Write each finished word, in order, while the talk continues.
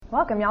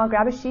Welcome, y'all.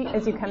 Grab a sheet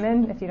as you come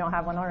in if you don't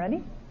have one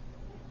already.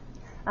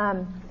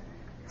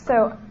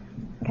 So,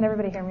 can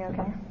everybody hear me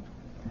okay?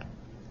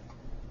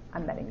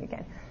 I'm betting you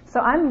can. So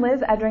I'm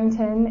Liz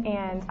Edrington,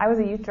 and I was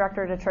a youth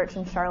director at a church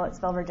in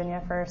Charlottesville,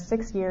 Virginia for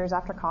 6 years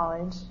after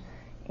college.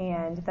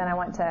 And then I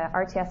went to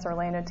RTS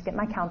Orlando to get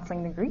my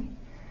counseling degree.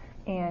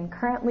 And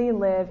currently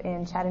live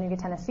in Chattanooga,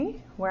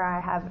 Tennessee, where I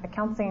have a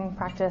counseling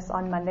practice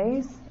on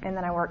Mondays, and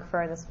then I work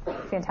for this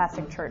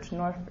fantastic church,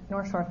 North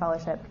Shore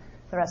Fellowship,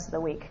 the rest of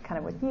the week, kind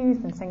of with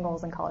youth and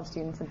singles and college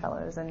students and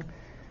fellows. And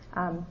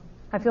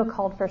I feel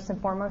called first and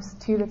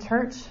foremost to the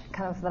church,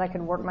 kind of so that I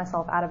could work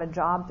myself out of a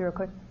job through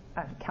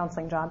a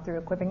counseling job through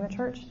equipping the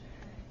church.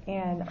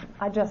 And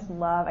I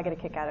get a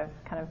kick out of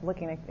kind of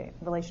looking at the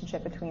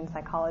relationship between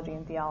psychology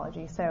and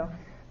theology. So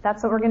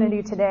that's what we're going to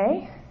do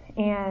today.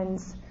 And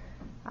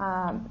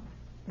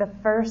the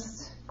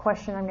first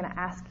question I'm going to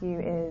ask you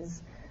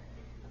is,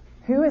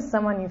 who is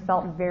someone you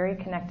felt very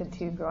connected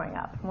to growing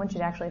up? I want you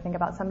to actually think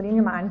about somebody in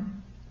your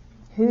mind.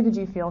 Who did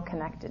you feel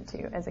connected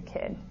to as a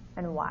kid,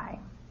 and why?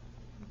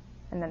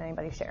 And then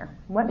anybody share.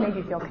 What made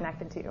you feel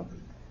connected to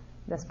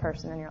this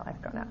person in your life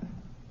growing up?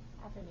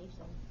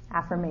 Affirmation.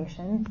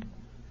 Affirmation.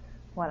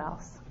 What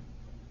else?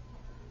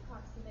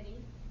 Proximity.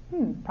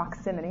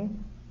 Proximity.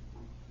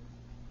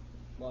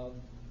 Love.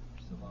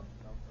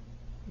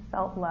 You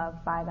felt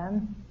loved by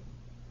them.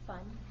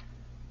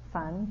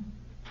 Fun.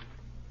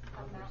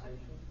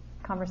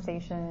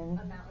 Conversation.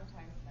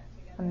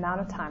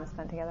 Amount of time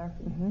spent together.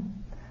 Mm-hmm.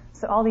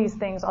 So all these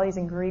things, all these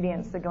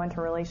ingredients that go into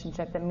a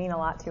relationship that mean a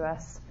lot to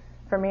us.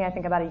 For me, I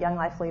think about a young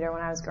life leader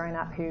when I was growing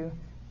up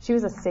she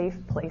was a safe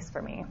place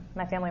for me.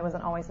 My family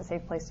wasn't always a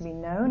safe place to be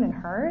known and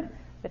heard,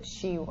 but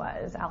she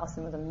was.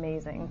 Allison was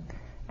amazing.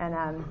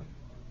 And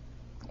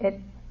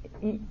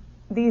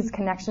these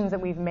connections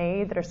that we've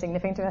made that are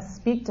significant to us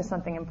speak to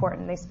something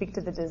important. They speak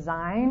to the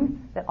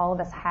design that all of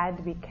us had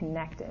to be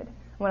connected.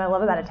 What I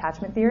love about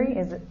attachment theory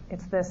is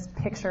it's this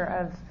picture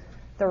of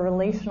the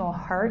relational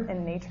heart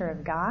and nature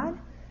of God,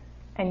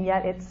 and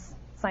yet it's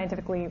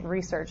scientifically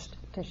researched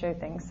to show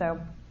things. So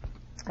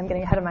I'm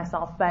getting ahead of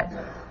myself, but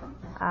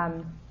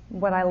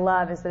what I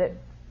love is that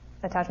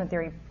attachment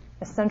theory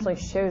essentially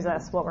shows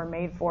us what we're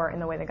made for in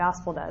the way the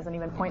gospel does, and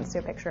even points to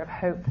a picture of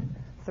hope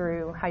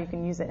through how you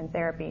can use it in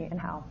therapy and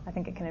how I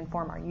think it can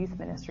inform our youth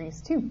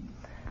ministries too.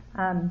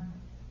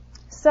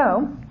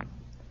 So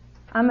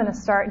I'm going to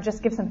start,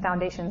 just give some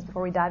foundations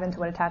before we dive into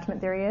what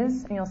attachment theory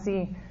is, and you'll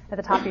see at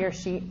the top of your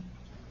sheet,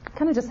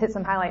 kind of just hit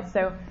some highlights.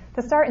 So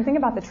to start and think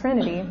about the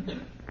Trinity,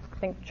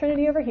 think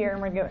Trinity over here,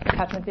 and we're going to go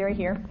attachment theory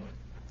here.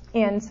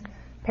 And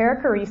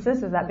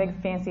perichoresis is that big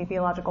fancy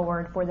theological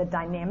word for the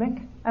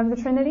dynamic of the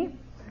Trinity.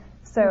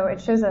 So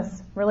it shows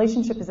us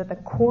relationship is at the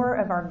core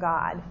of our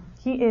God.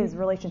 He is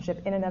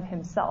relationship in and of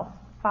himself,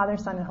 Father,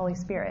 Son, and Holy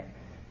Spirit.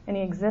 And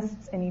he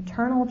exists in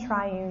eternal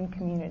triune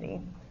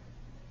community.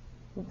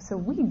 So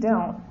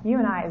you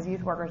and I as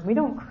youth workers, we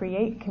don't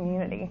create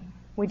community.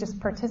 We just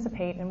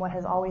participate in what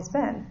has always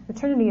been. The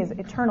Trinity is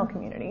eternal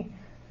community.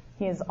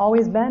 He has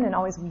always been and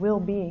always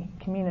will be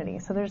community.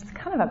 So there's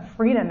kind of a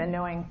freedom in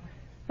knowing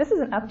this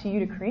isn't up to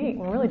you to create.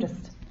 We're really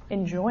just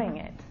enjoying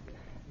it.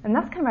 And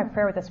that's kind of my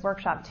prayer with this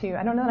workshop too.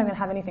 I don't know that I'm going to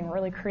have anything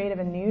really creative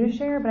and new to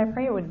share, but I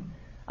pray it would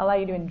allow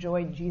you to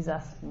enjoy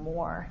Jesus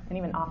more and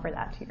even offer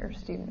that to your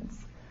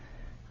students.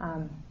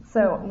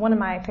 So one of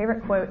my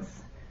favorite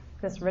quotes,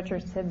 this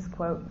Richard Sibbes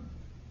quote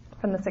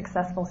from The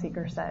Successful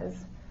Seeker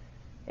says,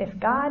 "If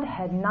God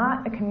had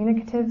not a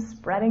communicative,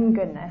 spreading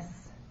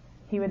goodness,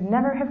 he would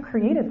never have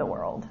created the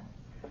world.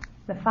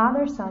 The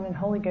Father, Son, and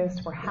Holy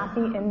Ghost were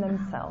happy in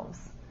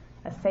themselves."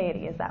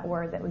 Aseity is that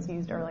word that was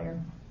used earlier.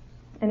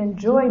 "And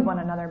enjoyed one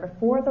another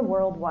before the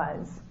world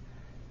was.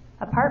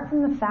 Apart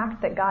from the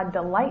fact that God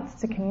delights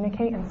to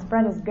communicate and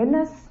spread his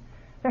goodness,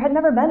 there had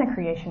never been a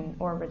creation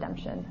or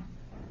redemption."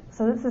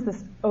 So this is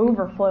this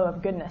overflow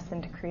of goodness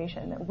into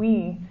creation that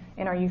we,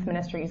 in our youth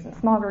ministries and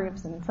small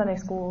groups and Sunday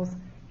schools,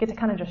 get to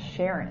kind of just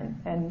share in.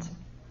 And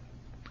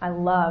I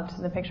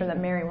loved the picture that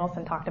Mary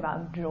Wilson talked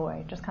about of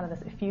joy, just kind of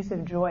this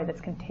effusive joy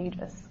that's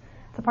contagious.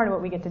 It's a part of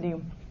what we get to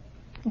do.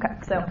 Okay,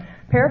 so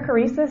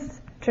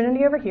perichoresis,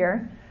 Trinity over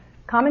here.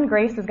 Common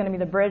grace is going to be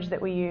the bridge that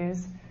we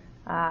use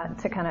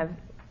to kind of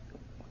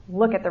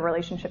look at the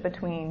relationship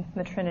between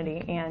the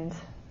Trinity and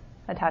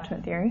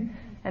attachment theory.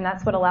 And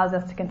that's what allows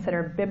us to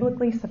consider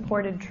biblically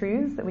supported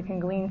truths that we can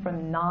glean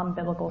from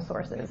non-biblical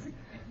sources,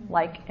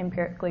 like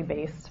empirically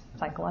based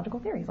psychological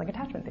theories, like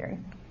attachment theory.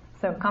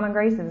 So common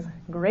grace is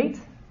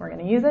great. We're going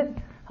to use it.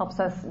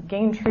 Helps us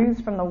gain truths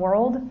from the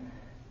world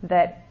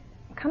that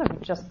kind of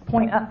just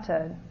point up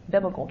to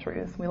biblical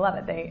truths. We love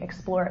it. They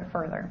explore it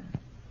further.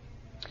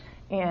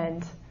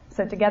 And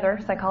so together,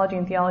 psychology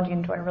and theology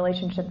enjoy a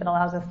relationship that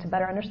allows us to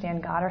better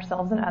understand God,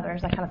 ourselves, and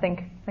others. I kind of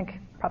think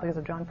probably as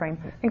a John Frame,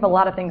 think of a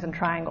lot of things in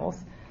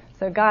triangles.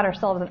 So God,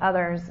 ourselves, and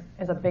others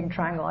is a big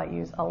triangle I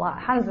use a lot.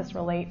 How does this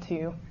relate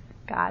to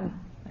God,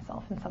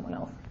 myself, and someone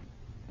else?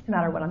 No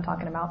matter what I'm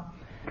talking about.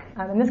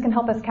 And this can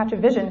help us catch a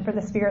vision for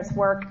the Spirit's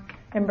work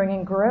in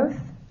bringing growth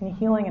and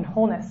healing and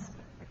wholeness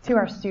to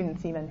our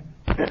students even.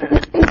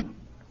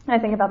 And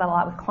I think about that a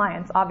lot with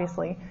clients,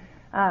 obviously,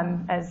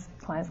 as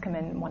clients come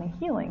in wanting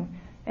healing.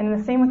 And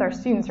the same with our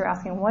students who are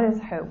asking, what is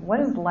hope?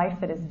 What is life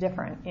that is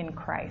different in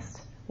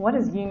Christ? What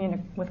does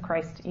union with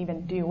Christ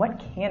even do?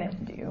 What can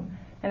it do?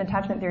 And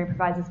attachment theory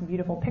provides this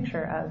beautiful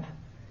picture of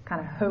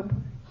kind of hope,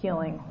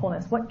 healing,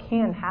 wholeness. What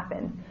can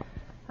happen?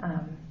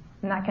 And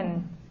that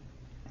can,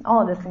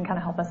 all of this can kind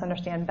of help us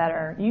understand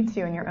better, you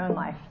too, in your own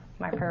life.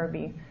 My prayer would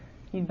be,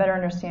 you'd better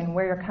understand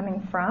where you're coming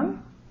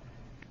from,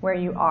 where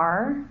you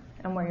are,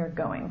 and where you're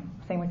going.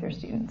 Same with your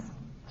students.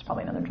 It's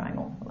probably another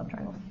triangle. I love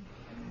triangles.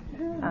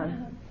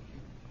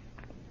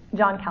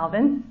 John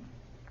Calvin,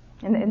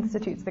 in the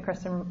Institutes of the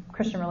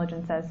Christian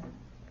Religion, says,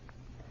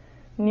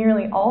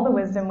 nearly all the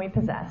wisdom we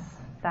possess,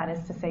 that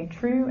is to say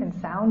true and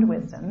sound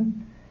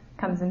wisdom,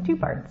 comes in two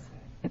parts.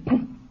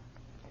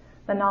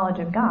 The knowledge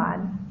of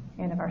God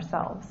and of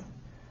ourselves.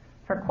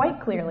 For quite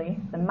clearly,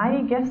 the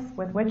mighty gifts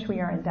with which we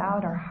are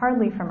endowed are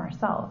hardly from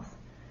ourselves.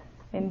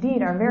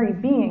 Indeed, our very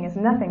being is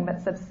nothing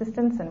but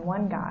subsistence in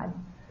one God.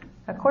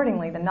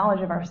 Accordingly, the knowledge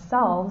of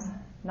ourselves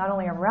not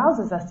only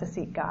arouses us to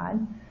seek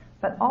God,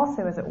 but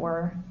also, as it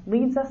were,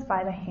 leads us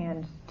by the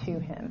hand to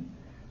him.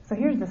 So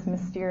here's this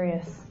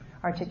mysterious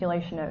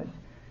articulation of,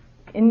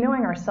 in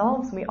knowing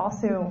ourselves, we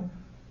also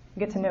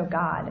get to know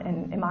God,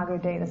 and Imago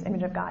Dei, this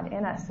image of God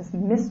in us, this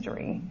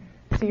mystery.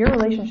 So your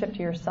relationship to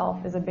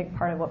yourself is a big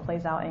part of what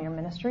plays out in your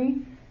ministry,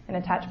 and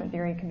attachment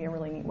theory can be a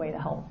really neat way to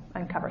help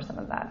uncover some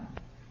of that.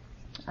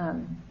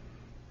 And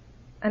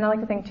I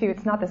like to think, too,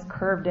 it's not this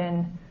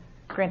curved-in,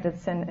 granted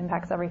sin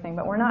impacts everything,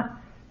 but we're not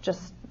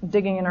just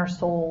digging in our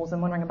souls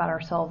and wondering about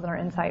ourselves and our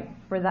insight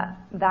for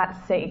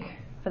that sake,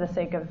 for the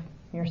sake of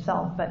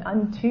yourself, but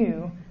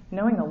unto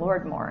knowing the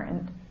Lord more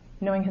and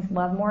knowing his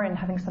love more and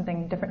having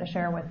something different to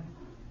share with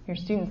your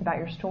students about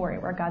your story,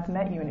 where God's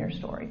met you in your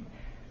story.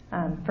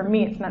 For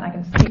me, it's meant I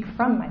can speak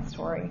from my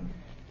story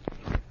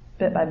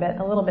bit by bit,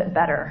 a little bit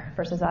better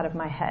versus out of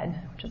my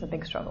head, which is a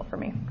big struggle for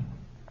me.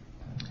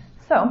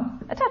 So,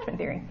 attachment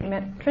theory. We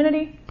meant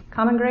Trinity,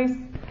 common grace,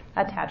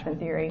 attachment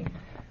theory,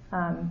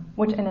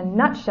 which in a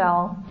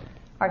nutshell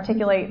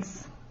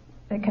articulates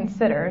and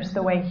considers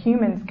the way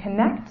humans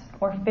connect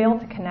or fail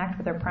to connect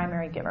with their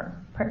primary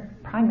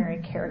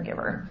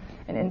caregiver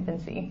in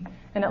infancy.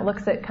 And it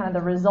looks at kind of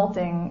the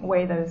resulting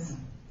way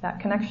that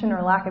connection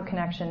or lack of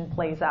connection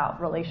plays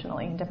out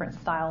relationally in different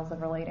styles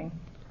of relating.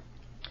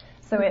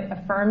 So it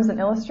affirms and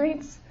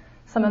illustrates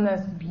some of the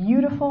most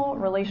beautiful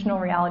relational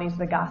realities of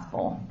the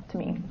gospel to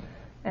me,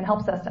 and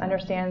helps us to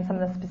understand some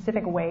of the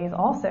specific ways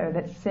also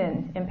that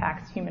sin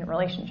impacts human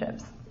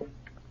relationships.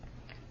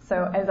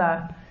 So if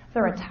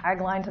there were a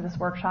tagline to this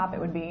workshop, it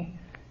would be,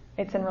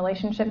 it's in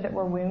relationship that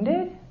we're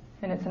wounded,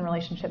 and it's in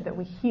relationship that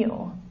we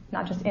heal.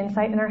 Not just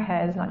insight in our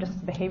heads, not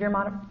just behavior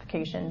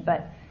modification,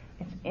 but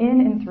it's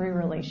in and through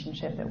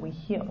relationship that we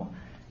heal.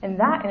 And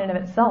that in and of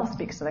itself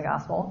speaks to the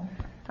gospel.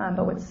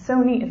 But what's so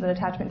neat is that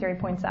attachment theory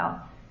points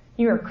out,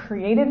 you are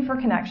created for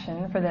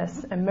connection, for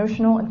this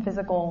emotional and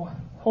physical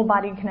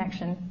whole-body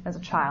connection as a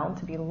child,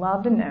 to be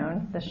loved and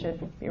known. This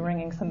should be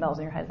ringing some bells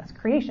in your head. That's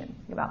creation,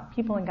 about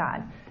people and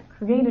God,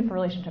 created for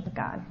relationship with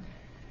God.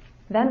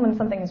 Then when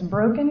something is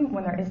broken,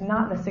 when there is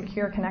not the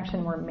secure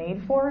connection we're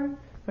made for,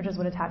 which is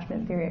what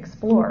attachment theory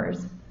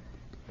explores,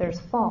 there's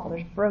fall,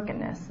 there's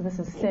brokenness. So this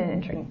is sin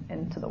entering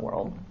into the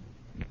world.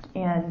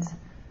 And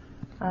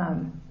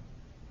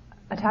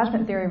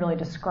attachment theory really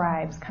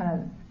describes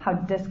kind of how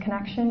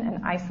disconnection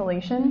and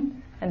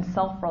isolation and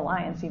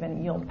self-reliance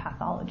even yield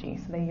pathology.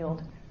 So they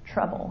yield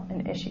trouble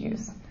and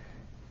issues.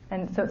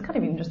 And so it's kind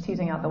of even just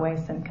teasing out the way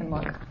sin can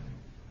look.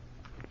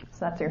 So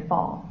that's your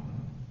fall.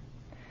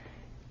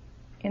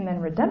 And then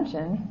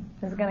redemption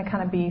is going to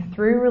kind of be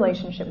through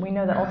relationship. We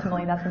know that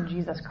ultimately that's in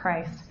Jesus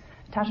Christ.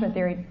 Attachment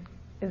theory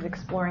is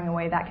exploring a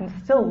way that can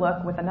still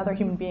look with another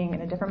human being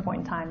at a different point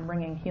in time,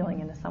 bringing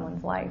healing into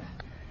someone's life,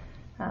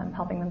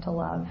 helping them to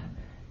love.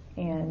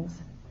 And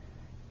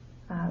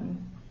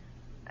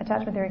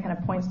attachment theory kind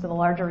of points to the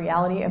larger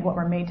reality of what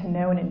we're made to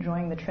know and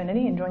enjoying the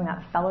Trinity, enjoying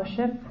that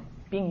fellowship,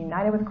 being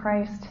united with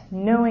Christ,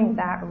 knowing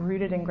that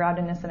rooted and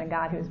groundedness in a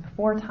God who is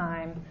before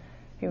time,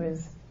 who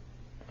is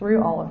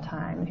through all of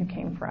time, and who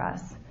came for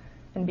us.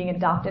 And being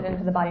adopted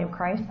into the body of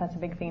Christ, that's a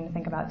big thing to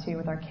think about too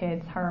with our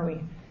kids. How are we,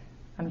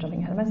 I'm jumping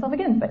ahead of myself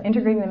again, but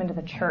integrating them into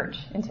the church,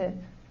 into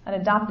an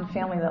adopted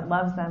family that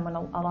loves them when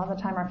a lot of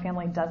the time our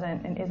family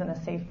doesn't and isn't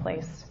a safe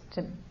place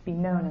to be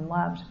known and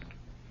loved.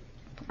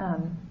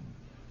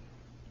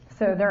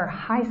 So there are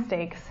high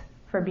stakes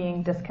for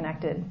being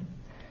disconnected.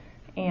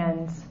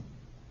 And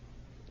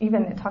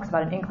even it talks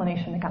about an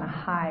inclination to kind of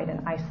hide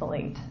and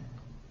isolate.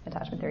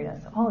 Attachment theory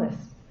does. All this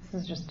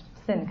is just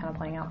sin kind of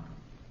playing out.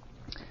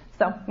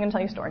 So I'm going to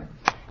tell you a story.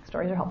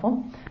 Stories are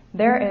helpful.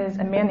 There is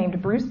a man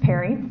named Bruce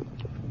Perry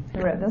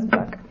who wrote this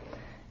book.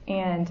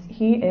 And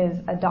he is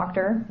a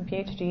doctor, a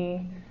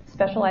PhD,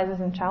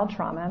 specializes in child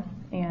trauma,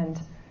 and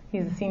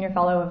he's a senior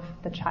fellow of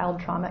the Child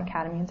Trauma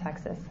Academy in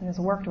Texas, and has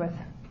worked with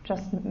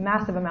just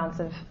massive amounts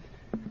of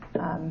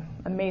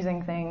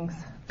amazing things,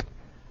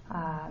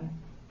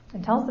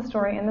 and tells the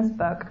story in this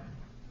book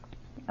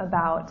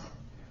about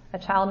a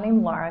child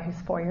named Laura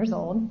who's 4 years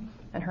old,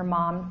 and her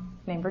mom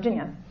named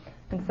Virginia.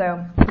 And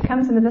so he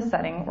comes into this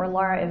setting where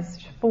Laura is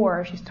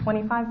 4, she's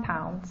 25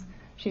 pounds.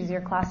 She's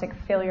your classic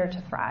failure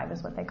to thrive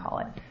is what they call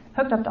it.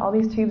 Hooked up to all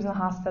these tubes in the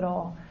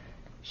hospital.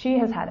 She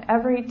has had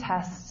every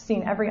test,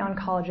 seen every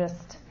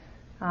oncologist,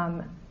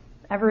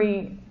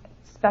 every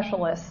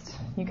specialist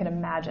you can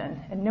imagine,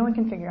 and no one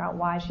can figure out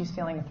why she's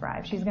failing to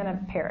thrive. She's going to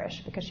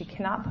perish because she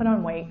cannot put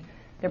on weight.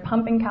 They're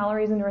pumping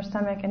calories into her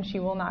stomach, and she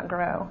will not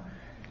grow.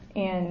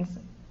 And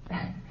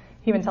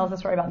he even tells the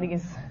story about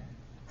these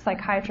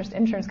psychiatrist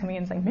interns coming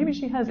in saying, maybe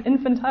she has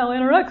infantile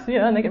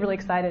anorexia, and they get really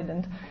excited,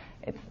 and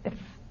it's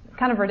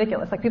kind of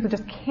ridiculous. Like, people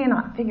just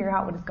cannot figure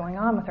out what is going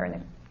on with her, and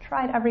they've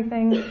tried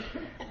everything.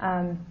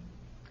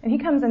 And he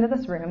comes into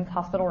this room, this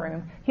hospital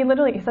room. He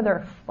said there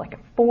are like a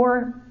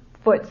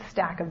 4-foot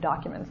stack of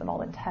documents of all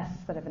the tests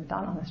that have been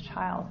done on this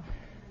child.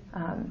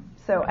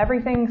 So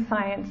everything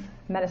science,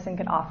 medicine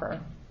could offer,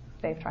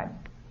 they've tried.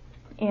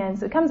 And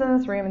so he comes in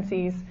this room and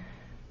sees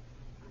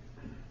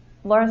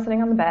Laura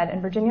sitting on the bed,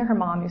 and Virginia, her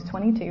mom, who's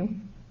 22,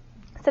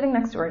 sitting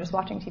next to her, just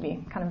watching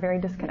TV, kind of very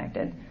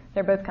disconnected.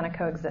 They're both kind of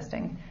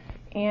coexisting.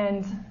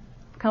 And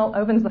kind of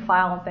opens the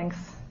file and thinks,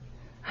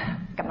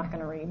 I'm not going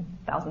to read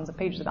thousands of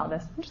pages about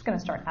this. I'm just going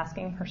to start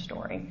asking her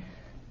story,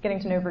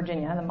 getting to know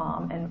Virginia, the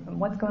mom, and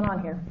what's going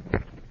on here.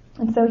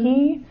 And so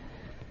he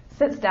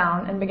sits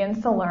down and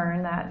begins to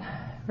learn that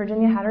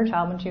Virginia had her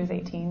child when she was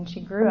 18. She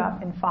grew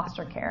up in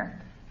foster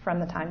care from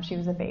the time she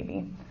was a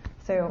baby.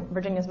 So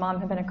Virginia's mom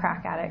had been a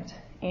crack addict,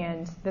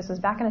 and this was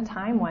back in a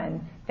time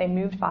when they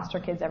moved foster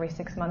kids every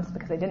 6 months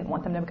because they didn't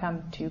want them to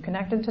become too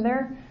connected to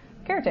their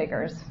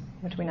caretakers,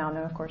 which we now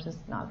know, of course, is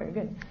not very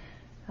good.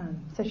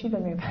 So she'd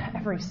been moved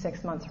every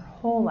 6 months her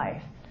whole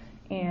life.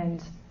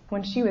 And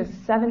when she was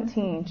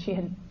 17, she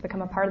had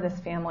become a part of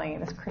this family,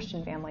 this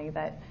Christian family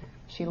that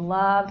she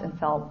loved and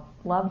felt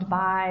loved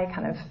by,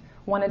 kind of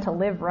wanted to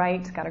live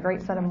right, got a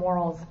great set of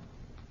morals.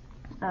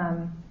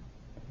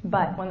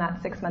 But when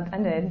that 6 month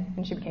ended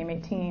and she became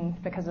 18,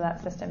 because of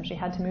that system, she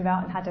had to move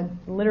out and had to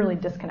literally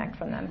disconnect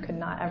from them, could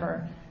not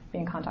ever be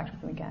in contact with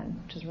them again,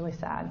 which is really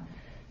sad.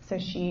 So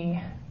she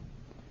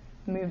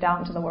moved out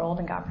into the world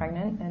and got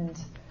pregnant and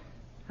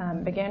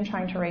began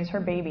trying to raise her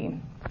baby.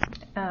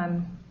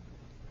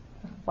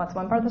 That's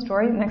one part of the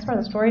story. The next part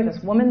of the story,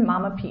 this woman,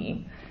 Mama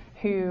P,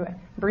 who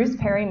Bruce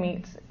Perry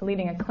meets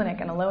leading a clinic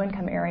in a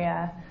low-income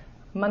area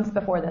months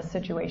before this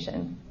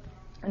situation.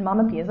 And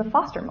Mama P is a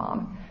foster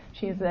mom.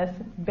 She's this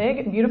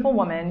big, beautiful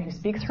woman who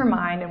speaks her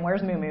mind and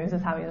wears muumuus,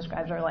 is how he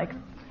describes her. Like,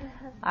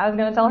 I was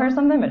going to tell her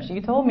something, but she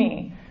told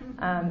me.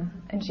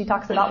 And she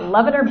talks about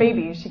loving her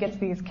babies. She gets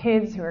these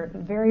kids who are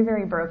very,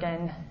 very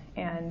broken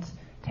and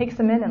takes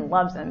them in and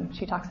loves them.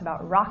 She talks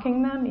about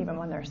rocking them even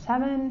when they're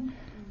 7,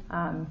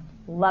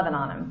 loving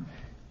on them,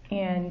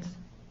 and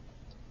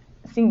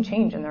seeing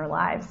change in their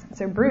lives.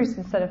 So Bruce,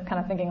 instead of kind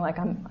of thinking like,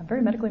 I'm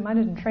very medically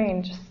minded and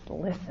trained, just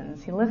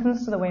listens. He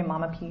listens to the way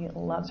Mama P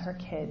loves her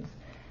kids.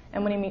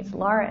 And when he meets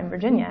Laura and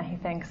Virginia, he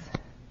thinks,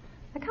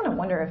 I kind of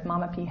wonder if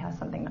Mama P has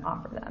something to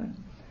offer them.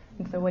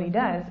 And so what he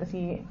does is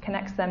he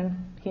connects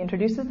them, he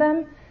introduces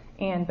them,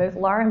 and both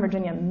Laura and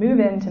Virginia move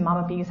into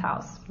Mama P's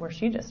house, where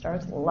she just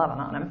starts loving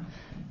on him.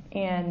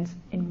 And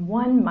in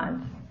 1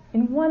 month,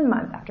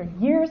 after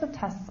years of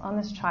tests on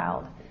this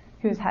child,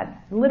 who's had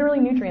literally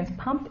nutrients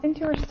pumped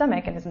into her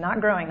stomach and is not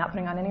growing, not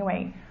putting on any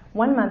weight,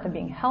 1 month of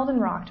being held and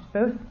rocked,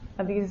 both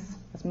of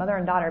this mother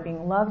and daughter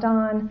being loved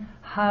on,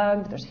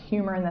 hugged, there's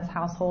humor in this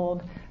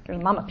household,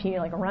 there's Mama P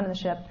like running the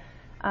ship,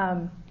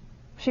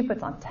 she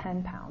puts on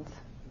 10 pounds,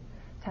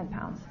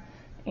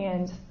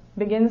 and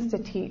begins to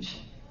teach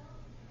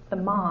the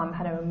mom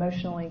how to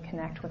emotionally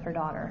connect with her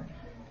daughter.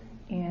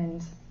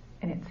 And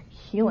it's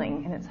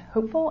healing, and it's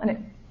hopeful, and it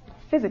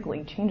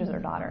physically changes her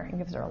daughter and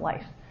gives her a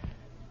life.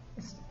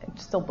 It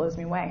still blows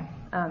me away.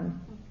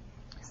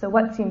 So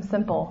what seems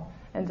simple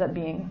ends up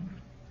being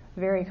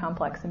very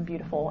complex and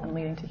beautiful and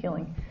leading to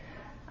healing.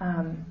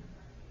 And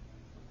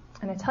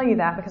I tell you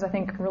that because I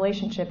think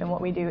relationship and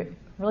what we do,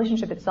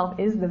 relationship itself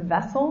is the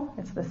vessel,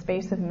 it's the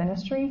space of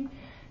ministry,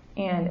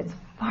 and it's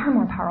far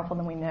more powerful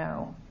than we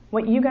know.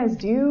 What you guys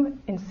do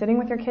in sitting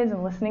with your kids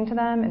and listening to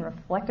them and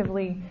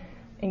reflectively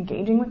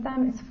engaging with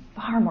them is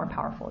far more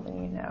powerful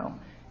than you know.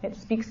 It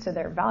speaks to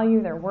their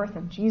value, their worth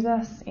in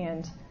Jesus.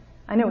 And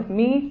I know with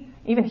me,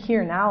 even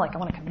here now, like I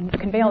want to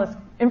convey all this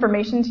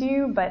information to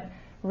you, but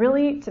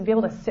really to be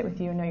able to sit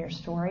with you and know your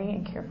story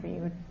and care for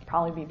you would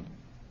probably be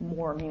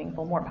more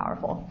meaningful, more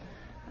powerful.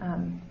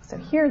 So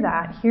hear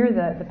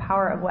the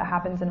power of what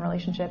happens in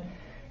relationship.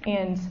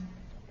 And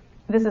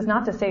this is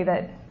not to say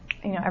that,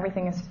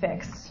 everything is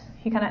fixed.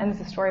 He kind of ends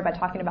the story by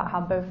talking about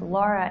how both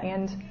Laura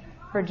and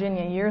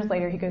Virginia, years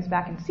later, he goes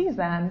back and sees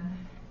them,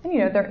 and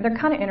they're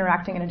kind of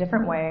interacting in a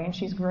different way, and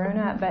she's grown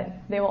up, but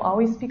they will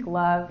always speak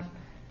love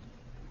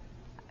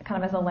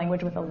kind of as a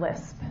language with a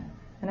lisp.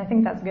 And I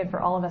think that's good for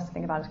all of us to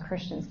think about as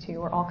Christians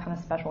too. We're all kind of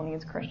special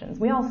needs Christians.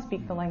 We all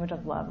speak the language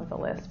of love with a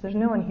lisp. There's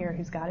no one here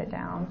who's got it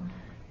down.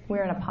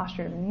 We're in a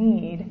posture of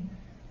need,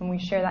 and we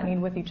share that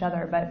need with each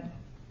other, but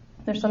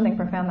there's something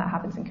profound that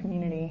happens in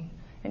community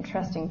in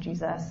trusting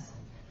Jesus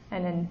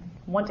and in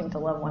wanting to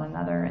love one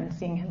another and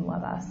seeing him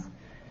love us.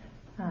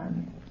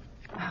 I'm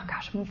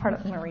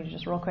going to read you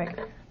just real quick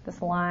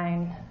this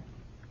line.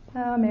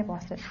 I may have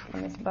lost it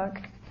in this book.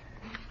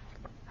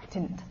 I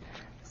didn't.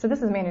 So this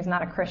is a man who's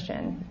not a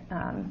Christian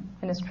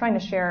and is trying to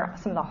share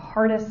some of the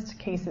hardest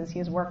cases he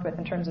has worked with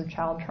in terms of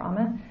child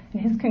trauma.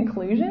 And his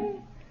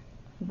conclusion,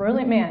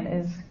 brilliant man,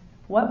 is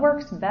what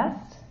works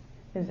best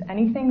is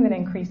anything that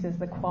increases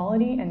the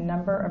quality and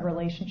number of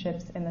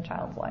relationships in the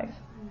child's life.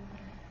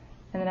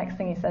 And the next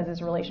thing he says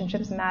is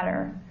relationships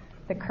matter.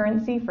 The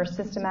currency for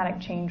systematic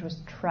change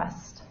was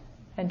trust,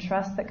 and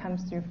trust that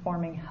comes through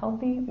forming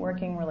healthy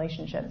working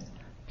relationships.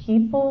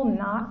 People,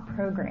 not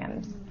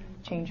programs,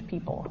 change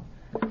people.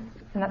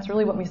 And that's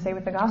really what we say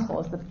with the gospel,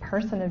 is the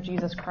person of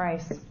Jesus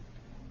Christ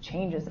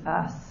changes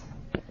us.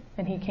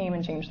 And he came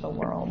and changed the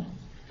world.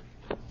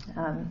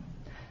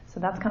 So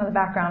that's kind of the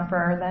background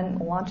for then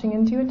launching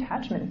into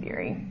attachment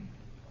theory.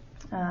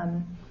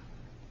 And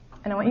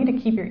I want you to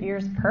keep your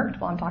ears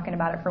perked while I'm talking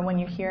about it for when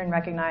you hear and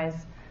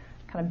recognize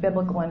kind of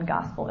biblical and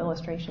gospel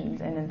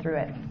illustrations in and through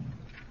it.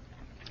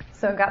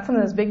 So I've got some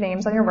of those big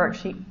names on your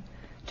worksheet.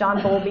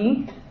 John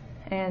Bowlby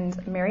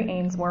and Mary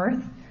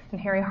Ainsworth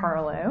and Harry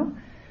Harlow.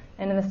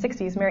 And in the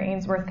 60s, Mary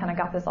Ainsworth kind of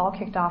got this all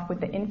kicked off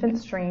with the infant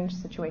strange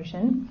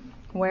situation,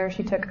 where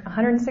she took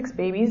 106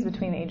 babies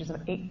between the ages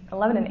of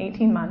 11 and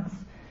 18 months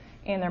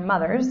and their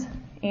mothers,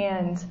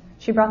 and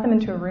she brought them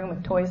into a room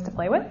with toys to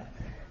play with.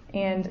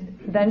 And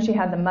then she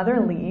had the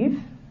mother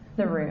leave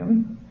the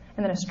room,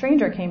 and then a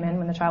stranger came in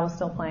when the child was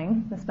still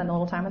playing and spent a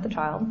little time with the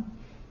child.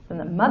 Then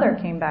the mother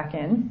came back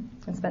in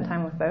and spent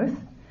time with both.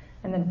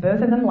 And then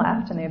both of them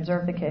left, and they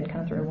observed the kid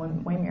kind of through a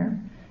one-way mirror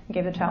and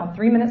gave the child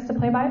 3 minutes to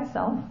play by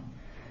itself.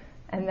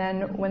 And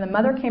then when the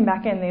mother came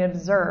back in, they'd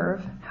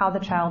observe how the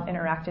child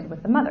interacted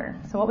with the mother.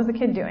 So what was the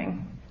kid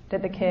doing?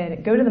 Did the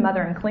kid go to the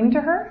mother and cling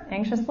to her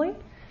anxiously?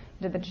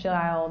 Did the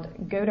child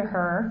go to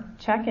her,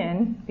 check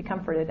in, be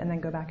comforted, and then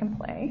go back and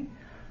play?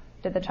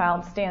 Did the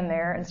child stand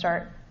there and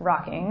start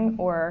rocking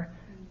or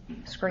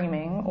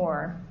screaming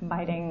or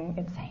biting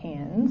its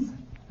hands?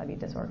 That'd be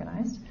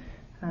disorganized.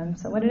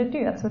 So what did it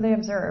do? That's what they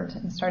observed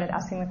and started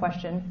asking the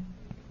question,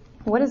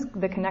 what is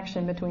the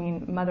connection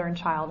between mother and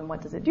child, and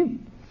what does it do?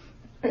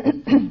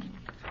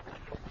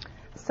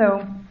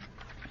 So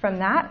from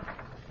that,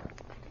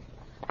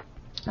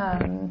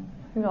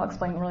 maybe I'll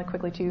explain really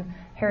quickly to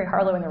Harry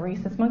Harlow and the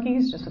Rhesus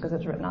monkeys, just because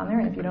it's written on there,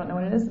 and if you don't know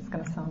what it is, it's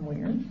going to sound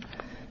weird.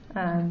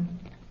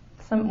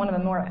 One of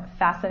the more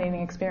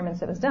fascinating experiments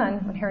that was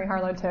done when Harry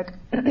Harlow took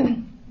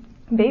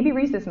baby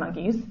Rhesus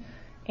monkeys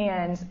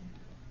and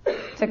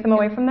took them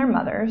away from their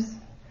mothers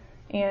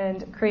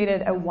and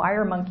created a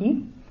wire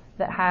monkey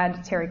that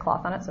had terry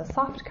cloth on it, so a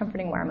soft,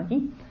 comforting wire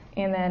monkey,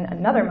 and then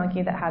another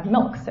monkey that had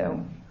milk,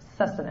 so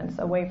sustenance,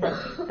 a way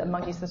for the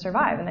monkeys to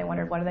survive. And they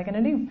wondered, what are they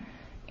going to do?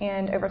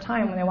 And over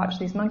time, when they watched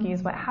these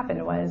monkeys, what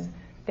happened was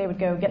they would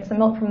go get some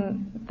milk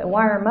from the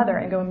wire mother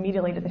and go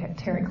immediately to the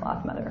terry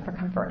cloth mother for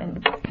comfort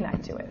and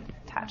connect to it,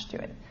 attach to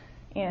it.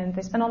 And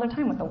they spent all their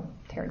time with the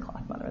terry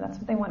cloth mother. That's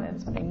what they wanted.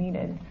 That's what they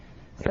needed.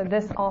 So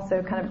this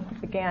also kind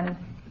of began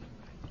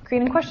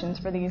creating questions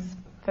for these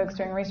folks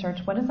doing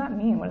research. What does that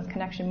mean? What does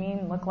connection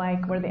mean, look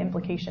like? What are the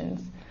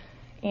implications?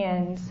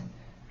 And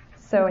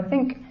so I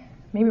think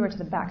maybe we're to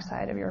the back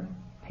side of your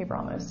paper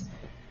almost.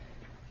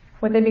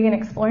 What they began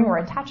exploring were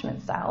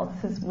attachment styles.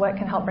 This is what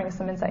can help bring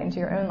some insight into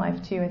your own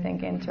life too, I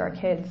think, and to our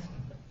kids.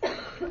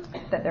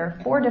 That there are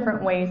 4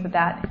 different ways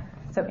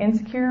so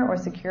insecure or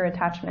secure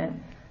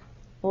attachment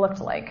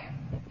looked like,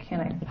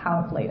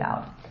 how it played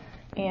out.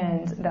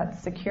 And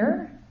that's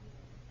secure,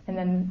 and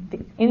then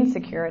the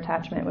insecure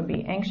attachment would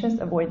be anxious,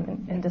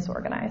 avoidant, and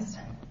disorganized.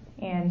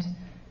 And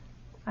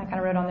I kind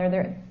of wrote on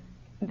there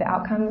the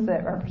outcomes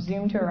that are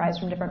presumed to arise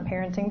from different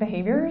parenting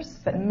behaviors,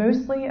 but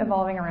mostly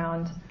revolving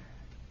around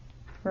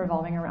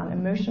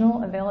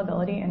emotional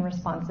availability and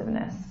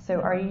responsiveness. So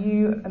are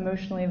you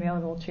emotionally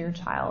available to your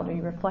child? Are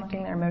you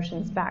reflecting their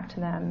emotions back to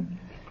them?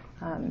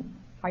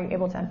 Are you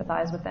able to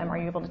empathize with them? Are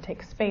you able to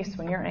take space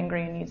when you're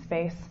angry and need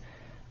space?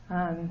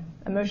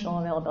 Emotional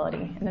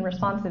availability. And then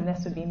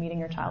responsiveness would be meeting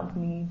your child's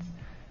needs,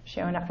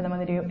 showing up for them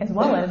when they do, as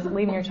well as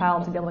leaving your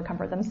child to be able to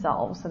comfort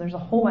themselves. So there's a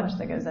whole bunch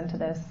that goes into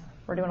this.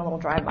 We're doing a little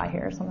drive-by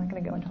here, so I'm not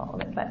going to go into all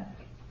of it. But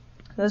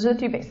those are the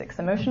 2 basics,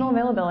 emotional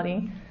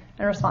availability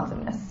and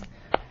responsiveness.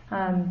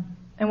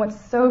 And what's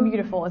so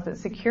beautiful is that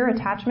secure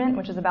attachment,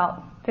 which is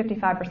about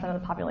 55% of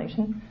the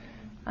population,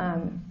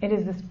 it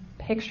is this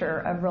picture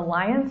of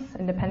reliance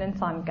and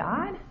dependence on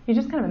God. You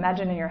just kind of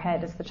imagine in your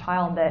head it's the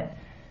child that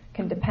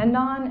can depend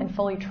on and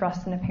fully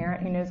trust in a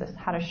parent who knows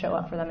how to show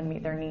up for them and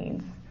meet their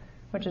needs,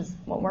 which is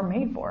what we're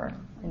made for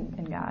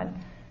in God.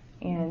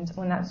 And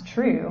when that's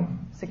true,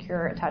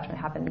 secure attachment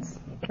happens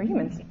for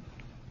humans.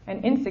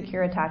 And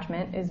insecure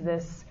attachment is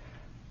this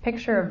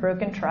picture of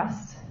broken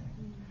trust,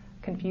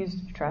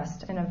 confused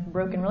trust, and a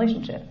broken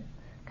relationship,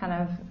 kind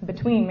of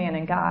between man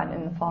and God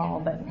in the fall,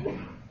 but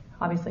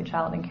obviously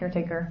child and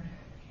caretaker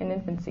in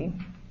infancy.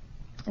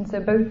 And so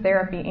both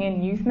therapy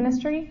and youth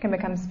ministry can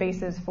become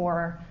spaces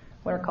for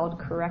what are called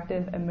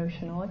corrective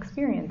emotional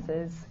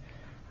experiences.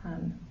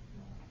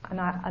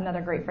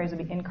 Another great phrase would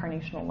be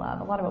incarnational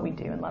love. A lot of what we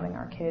do in loving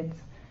our kids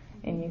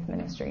in youth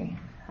ministry.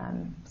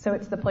 So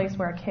it's the place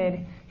where a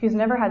kid who's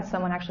never had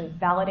someone actually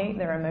validate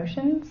their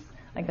emotions,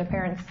 like their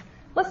parents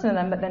listen to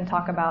them, but then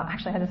talk about,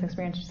 actually I had this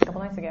experience just a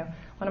couple nights ago.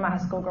 One of my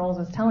high school girls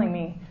was telling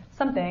me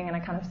something, and I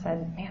kind of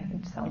said,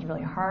 man, it sounds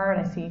really hard.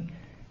 I see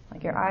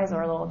like your eyes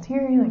are a little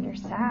teary, like you're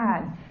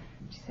sad.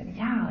 She said,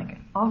 yeah, like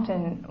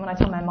often when I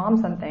tell my mom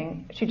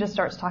something, she just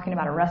starts talking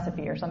about a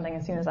recipe or something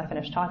as soon as I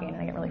finish talking, and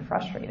I get really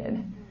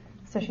frustrated.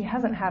 So she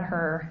hasn't had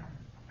her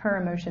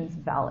emotions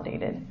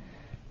validated.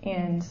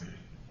 And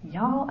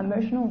y'all,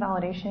 emotional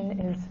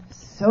validation is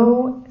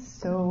so,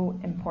 so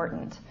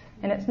important.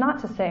 And it's not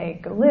to say,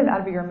 go live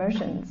out of your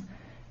emotions.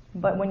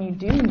 But when you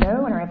do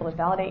know and are able to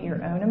validate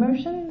your own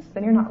emotions,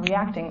 then you're not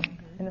reacting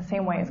in the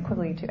same way as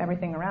quickly to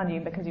everything around you,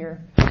 because you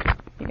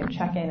can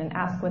check in and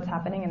ask what's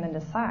happening and then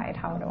decide,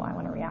 how do I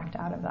want to react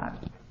out of that?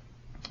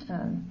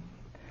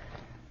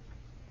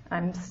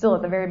 I'm still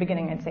at the very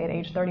beginning, I'd say at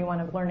age 31,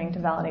 of learning to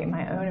validate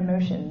my own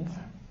emotions,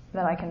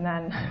 that I can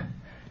then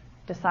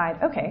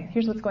decide, okay,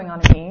 here's what's going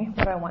on in me.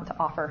 What do I want to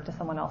offer to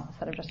someone else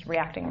instead of just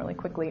reacting really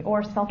quickly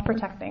or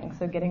self-protecting,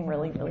 so getting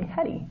really, really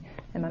heady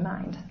in my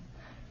mind.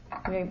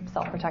 We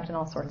self-protect in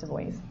all sorts of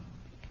ways.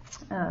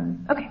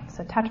 Okay,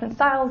 so attachment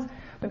styles.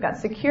 We've got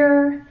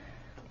secure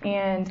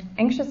and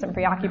anxious and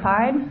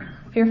preoccupied,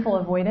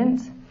 fearful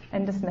avoidant,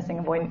 and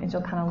dismissing avoidant, as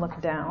you'll kind of look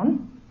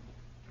down.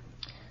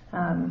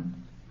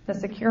 The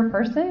secure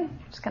person,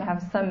 just kind of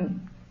have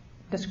some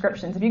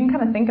descriptions. If you can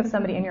kind of think of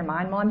somebody in your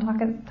mind while I'm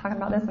talking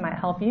about this, it might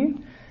help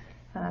you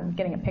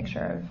getting a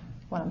picture of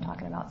what I'm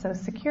talking about. So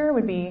secure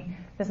would be,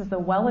 this is the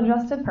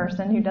well-adjusted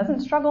person who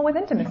doesn't struggle with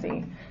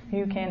intimacy,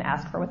 who can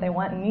ask for what they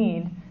want and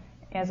need,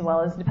 as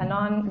well as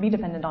be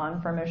dependent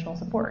on for emotional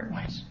support,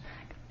 which,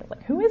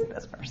 like, who is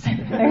this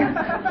person?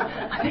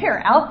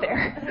 They're out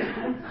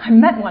there. I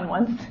met one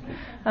once.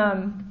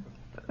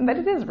 But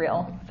it is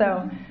real.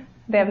 So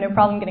they have no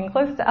problem getting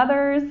close to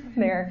others.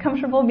 They're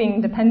comfortable being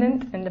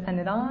dependent and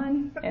depended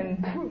on,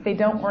 and they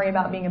don't worry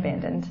about being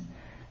abandoned.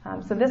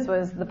 So this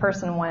was the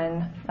person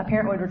when a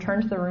parent would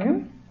return to the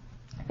room,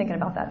 thinking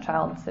about that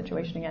child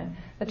situation again.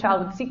 The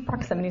child would seek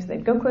proximity, so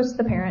they'd go close to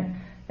the parent,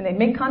 and they'd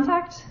make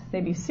contact,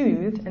 they'd be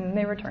soothed, and then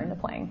they return to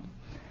playing.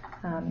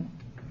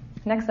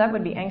 Next up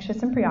would be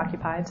anxious and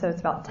preoccupied, so it's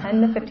about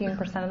 10 to 15%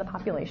 of the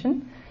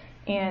population.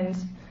 And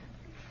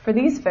for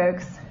these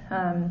folks,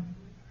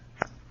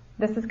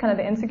 this is kind of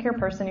the insecure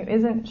person who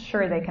isn't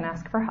sure they can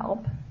ask for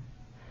help.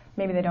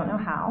 Maybe they don't know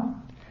how.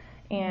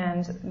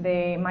 And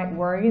they might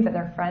worry that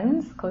their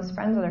friends, close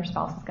friends, or their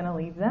spouse is going to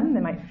leave them. They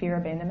might fear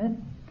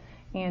abandonment.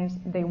 And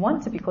they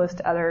want to be close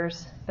to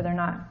others, but they're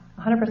not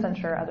 100%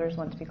 sure others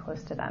want to be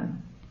close to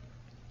them.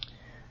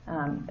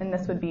 And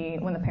this would be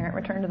when the parent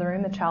returned to the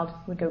room, the child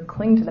would go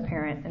cling to the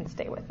parent and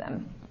stay with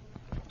them.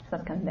 So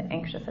that's kind of the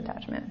anxious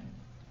attachment.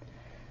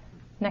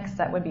 Next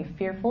step would be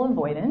fearful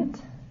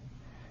avoidant.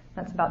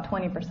 That's about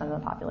 20% of the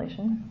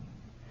population.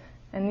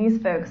 And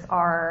these folks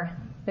are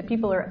the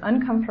people who are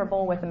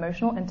uncomfortable with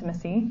emotional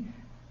intimacy,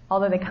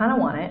 although they kind of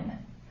want it.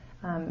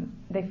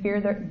 They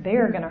fear that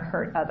they're going to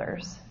hurt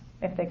others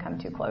if they come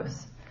too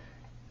close.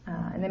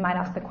 And they might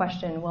ask the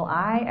question, will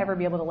I ever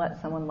be able to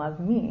let someone love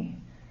me?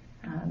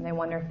 They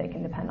wonder if they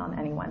can depend on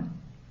anyone.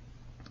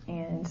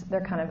 And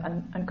they're kind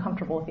of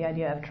uncomfortable with the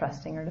idea of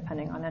trusting or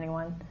depending on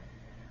anyone.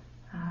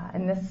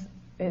 And this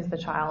is the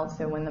child.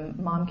 So when the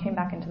mom came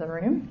back into the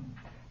room,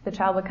 the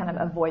child would kind of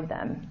avoid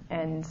them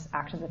and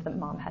act as if the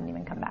mom hadn't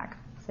even come back.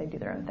 So they'd do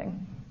their own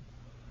thing.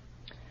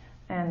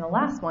 And the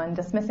last one,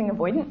 dismissing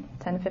avoidant,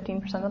 10 to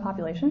 15% of the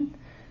population.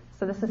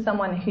 So this is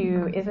someone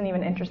who isn't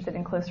even interested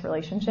in close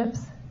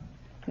relationships.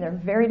 They're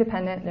very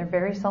dependent, they're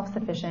very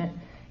self-sufficient,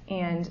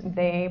 and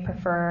they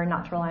prefer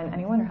not to rely on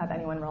anyone or have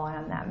anyone rely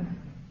on them.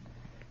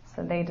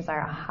 So they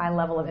desire a high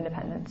level of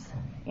independence.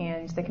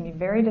 And they can be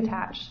very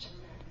detached,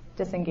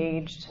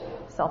 disengaged,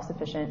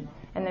 self-sufficient,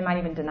 and they might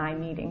even deny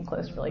needing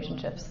close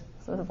relationships.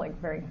 So this is like a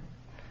very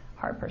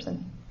hard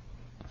person.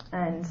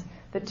 And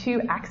the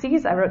two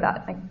axes, I wrote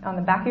that on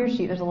the back of your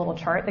sheet, there's a little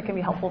chart that can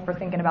be helpful for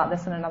thinking about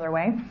this in another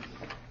way.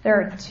 There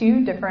are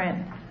two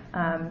different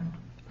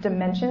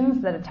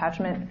dimensions that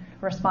attachment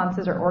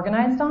responses are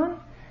organized on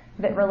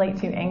that relate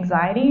to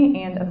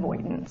anxiety and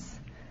avoidance.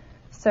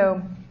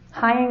 So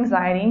high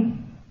anxiety,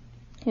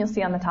 you'll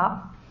see on the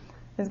top,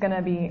 is going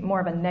to be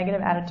more of a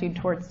negative attitude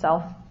towards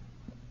self.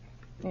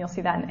 And you'll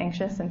see that in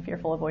anxious and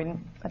fearful avoidant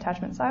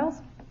attachment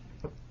styles.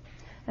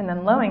 And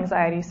then low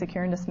anxiety,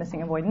 secure and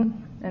dismissing avoidant.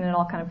 And it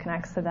all kind of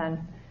connects. So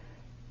then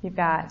you've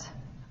got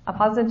a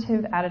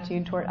positive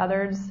attitude toward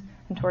others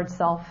and towards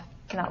self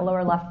in that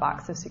lower left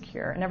box of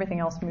secure. And everything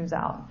else moves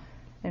out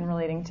in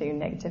relating to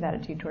negative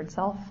attitude toward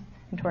self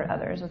and toward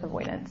others with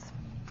avoidance.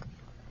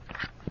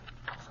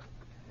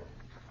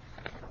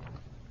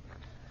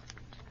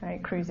 All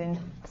right, cruising.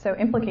 So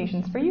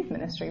implications for youth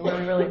ministry, where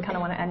we really kind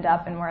of want to end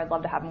up and where I'd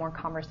love to have more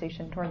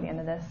conversation toward the end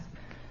of this.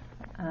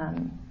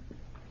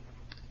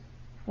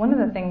 One of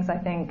the things I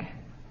think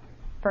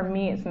for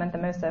me it's meant the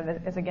most of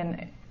is,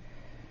 again,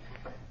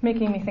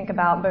 making me think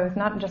about both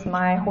not just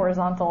my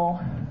horizontal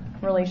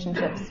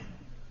relationships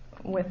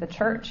with the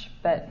church,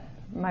 but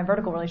my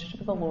vertical relationship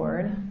with the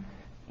Lord,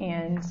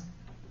 and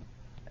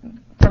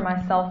for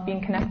myself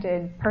being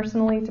connected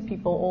personally to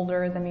people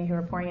older than me who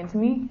are pouring into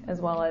me,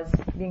 as well as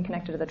being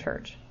connected to the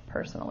church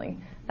personally.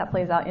 That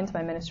plays out into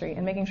my ministry,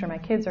 and making sure my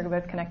kids are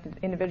both connected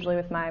individually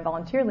with my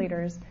volunteer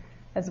leaders,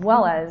 as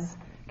well as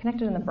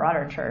connected in the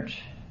broader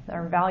church, that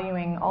are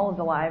valuing all of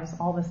the lives,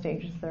 all the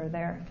stages that are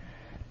there.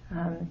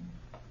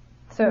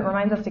 So it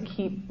reminds us to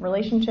keep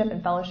relationship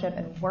and fellowship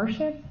and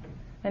worship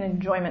and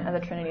enjoyment of the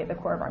Trinity at the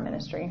core of our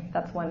ministry.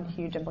 That's one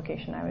huge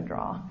implication I would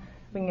draw.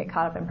 We can get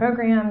caught up in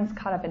programs,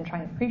 caught up in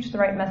trying to preach the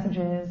right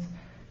messages,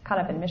 caught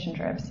up in mission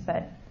trips,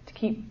 but to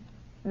keep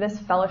this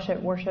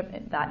fellowship, worship,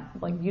 that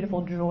like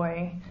beautiful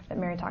joy that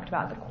Mary talked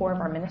about at the core of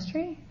our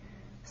ministry,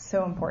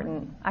 so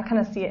important. I kind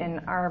of see it in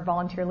our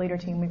volunteer leader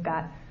team. We've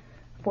got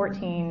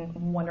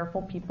 14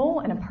 wonderful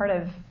people, and a part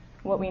of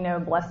what we know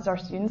blesses our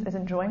students is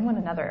enjoying one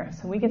another.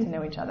 So we get to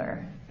know each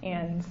other,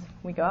 and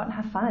we go out and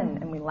have fun,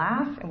 and we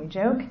laugh, and we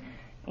joke,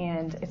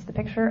 and it's the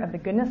picture of the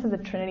goodness of the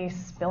Trinity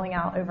spilling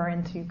out over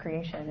into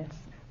creation.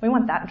 We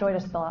want that joy to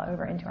spill out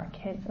over into our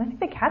kids, and I think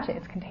they catch it.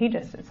 It's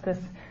contagious. It's this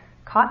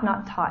caught,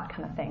 not taught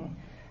kind of thing,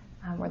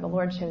 where the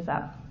Lord shows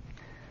up.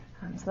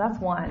 So that's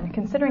one.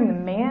 Considering the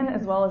man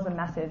as well as the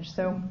message.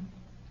 So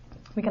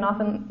we can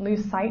often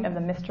lose sight of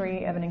the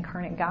mystery of an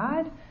incarnate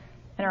God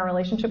and our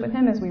relationship with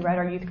him as we write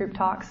our youth group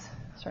talks,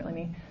 certainly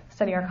we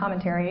study our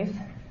commentaries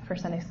for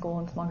Sunday school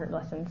and small group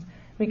lessons.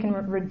 We can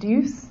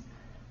reduce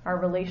our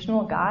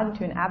relational God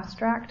to an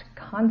abstract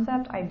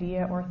concept,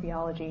 idea, or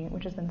theology,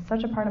 which has been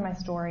such a part of my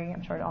story.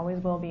 I'm sure it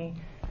always will be.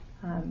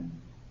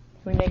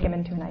 We make him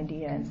into an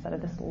idea instead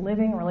of this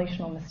living,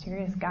 relational,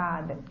 mysterious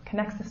God that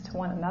connects us to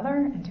one another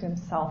and to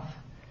himself.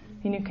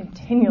 He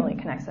continually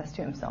connects us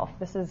to himself.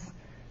 This is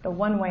the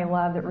one-way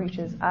love that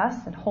reaches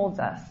us and holds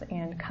us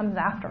and comes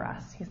after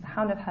us. He's the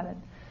hound of heaven.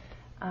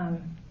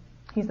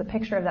 He's the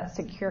picture of that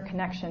secure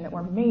connection that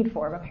we're made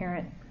for, of a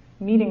parent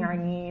meeting our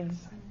needs,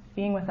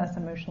 being with us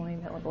emotionally,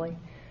 indelibly.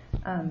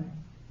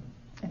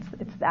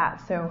 It's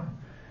that. So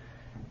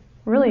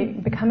really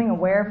becoming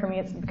aware, for me,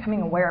 it's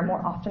becoming aware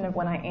more often of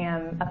when I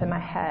am up in my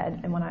head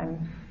and when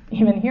I'm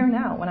even here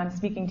now, when I'm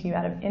speaking to you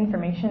out of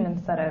information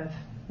instead of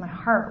my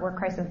heart, where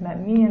Christ has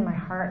met me in my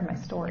heart and my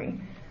story.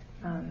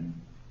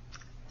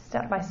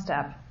 Step by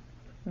step,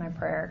 my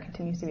prayer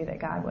continues to be that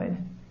God would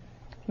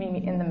meet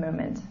me in the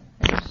moment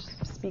and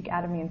speak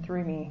out of me and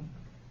through me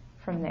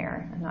from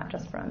there, and not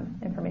just from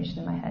information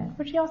in my head,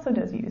 which he also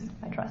does use,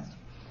 I trust.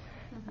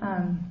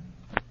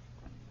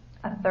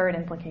 A third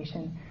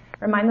implication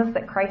reminds us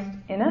that Christ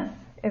in us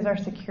is our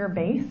secure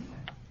base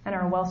and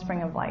our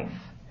wellspring of life.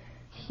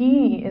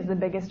 He is the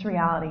biggest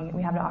reality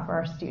we have to offer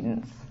our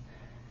students.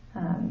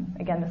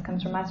 Again, this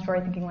comes from my story,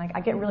 thinking like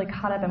I get really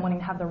caught up in wanting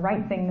to have the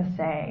right thing to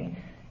say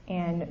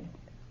and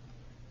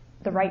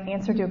the right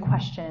answer to a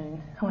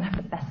question. I want to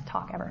have the best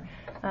talk ever.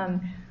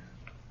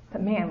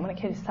 But man, when a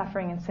kid is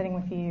suffering and sitting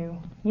with you,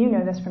 you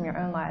know this from your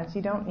own lives.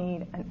 You don't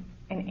need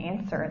an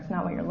answer. It's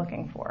not what you're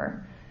looking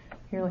for.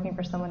 You're looking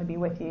for someone to be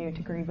with you,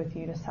 to grieve with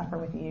you, to suffer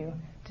with you,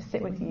 to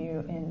sit with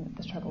you in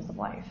the struggles of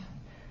life.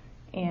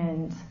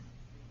 And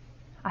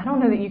I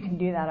don't know that you can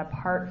do that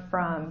apart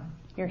from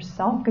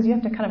yourself, because you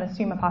have to kind of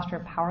assume a posture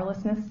of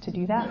powerlessness to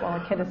do that while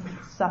a kid is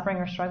suffering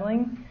or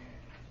struggling.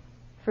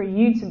 For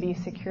you to be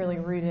securely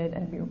rooted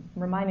and be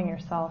reminding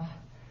yourself,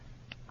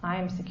 I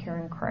am secure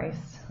in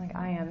Christ. Like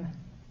I am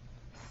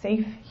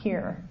safe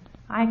here.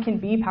 I can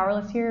be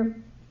powerless here,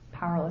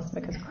 powerless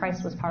because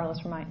Christ was powerless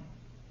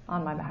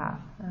on my behalf.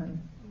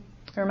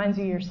 It reminds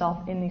you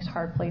yourself in these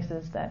hard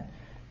places that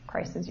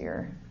Christ is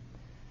your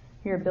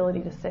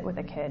ability to sit with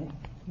a kid,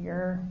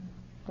 your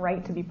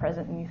right to be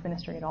present in youth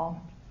ministry at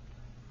all.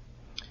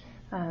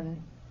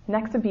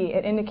 Next would be,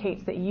 it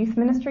indicates that youth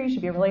ministry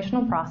should be a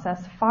relational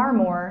process far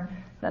more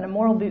than a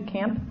moral boot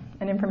camp,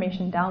 an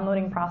information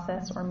downloading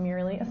process, or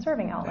merely a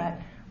serving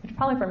outlet, which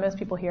probably for most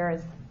people here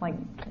is like,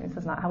 this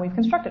is not how we've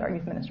constructed our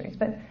youth ministries,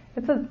 but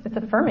it's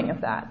affirming of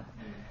that.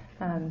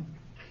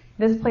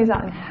 This plays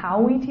out in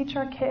how we teach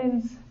our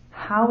kids,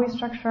 how we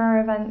structure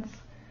our events,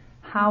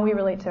 how we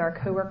relate to our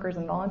coworkers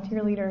and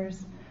volunteer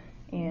leaders,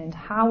 and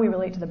how we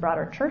relate to the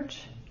broader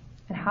church,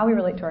 and how we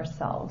relate to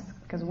ourselves,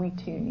 because we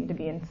too need to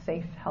be in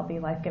safe, healthy,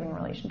 life-giving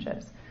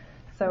relationships.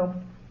 So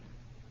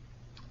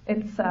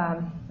it's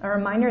a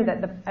reminder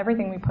that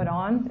everything we put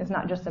on is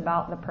not just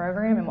about the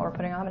program and what we're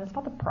putting on, but it's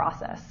about the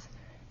process.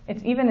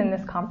 It's even in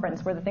this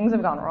conference where the things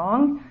have gone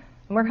wrong,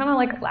 and we're kind of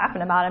like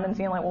laughing about them and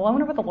seeing like, well, I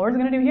wonder what the Lord's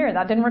going to do here.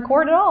 That didn't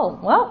record at all.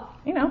 Well,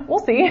 we'll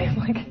see.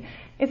 Like,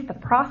 it's the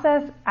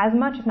process as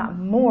much, if not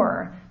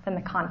more, than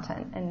the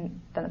content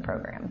and than the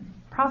program.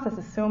 Process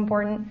is so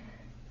important,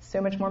 so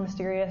much more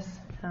mysterious.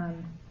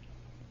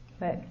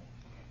 But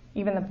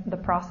even the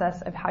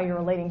process of how you're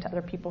relating to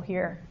other people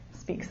here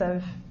speaks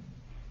of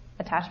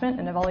attachment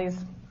and of all these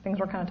things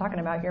we're kind of talking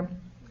about here.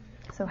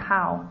 So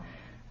how?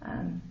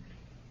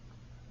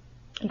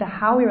 The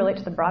how we relate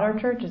to the broader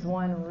church is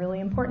one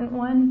really important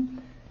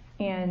one.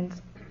 And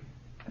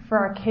For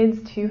our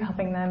kids too,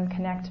 helping them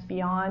connect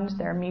beyond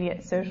their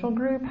immediate social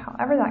group,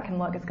 however that can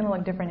look, it's going to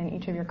look different in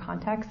each of your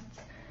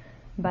contexts.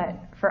 But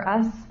for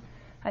us,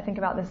 I think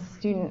about this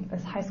student,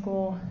 this high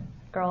school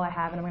girl I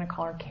have, and I'm going to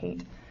call her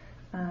Kate,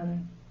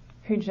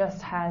 who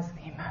just has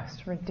the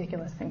most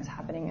ridiculous things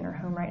happening in her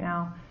home right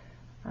now.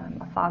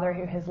 A father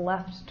who has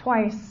left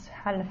twice,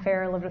 had an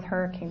affair, lived with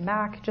her, came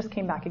back, just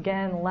came back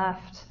again,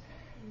 left.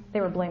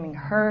 They were blaming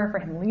her for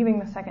him leaving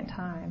the second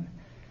time.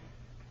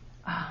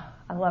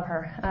 I love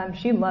her.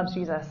 She loves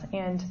Jesus.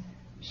 And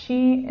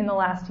she, in the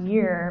last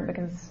year,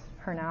 because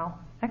her now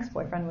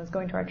ex-boyfriend was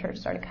going to our church,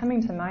 started coming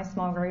to my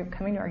small group,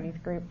 coming to our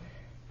youth group.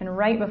 And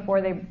right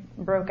before they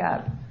broke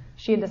up,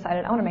 she had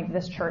decided, I want to make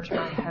this church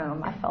my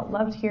home. I felt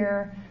loved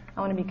here. I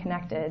want to be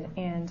connected.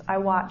 And I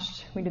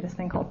watched, we do this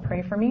thing called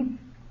Pray For Me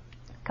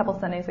a couple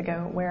Sundays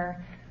ago,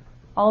 where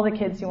all the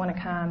kids who want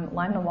to come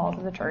line the walls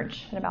of the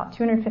church, and about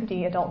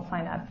 250 adults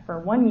sign up for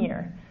 1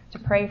 year to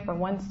pray for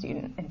one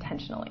student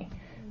intentionally.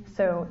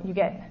 So you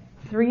get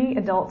 3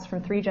 adults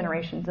from 3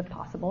 generations if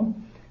possible,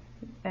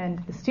 and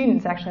the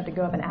students actually have to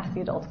go up and ask the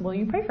adults, will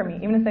you pray for me,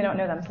 even if they don't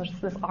know them. So it's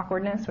just this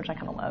awkwardness, which I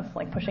kind of love.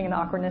 Like pushing into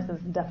awkwardness is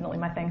definitely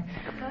my thing.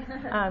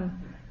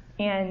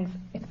 And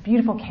it's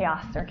beautiful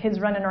chaos. There are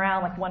kids running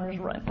around, like one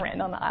just ran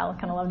down the aisle,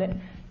 kind of loved it.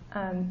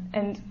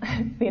 And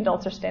the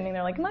adults are standing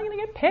there like, am I going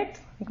to get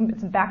picked?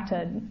 It's back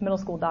to middle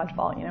school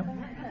dodgeball, you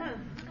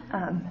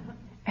know.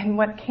 And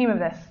what came of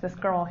this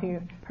girl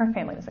who, her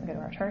family doesn't go to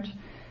our church,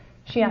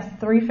 she asked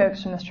 3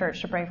 folks from this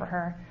church to pray for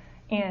her.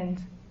 And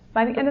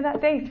by the end of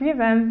that day, 3 of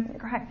them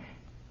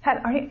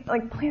had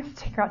already plans to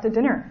take her out to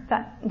dinner.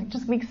 That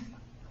just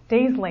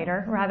days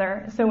later,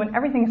 rather. So when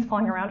everything is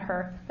falling around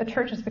her, the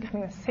church is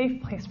becoming a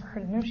safe place for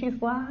her to know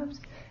she's loved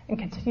and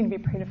continue to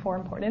be prayed for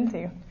and poured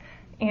into.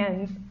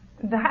 And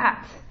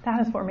that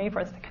is what we're made for.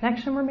 It's the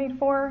connection we're made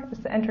for.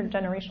 It's the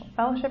intergenerational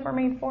fellowship we're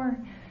made for.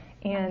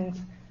 And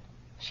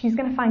she's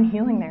going to find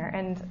healing there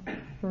and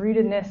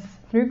rootedness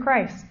through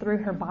Christ, through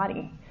her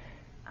body,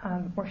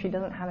 where she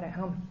doesn't have it at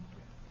home.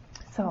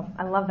 So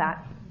I love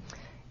that.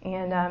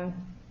 And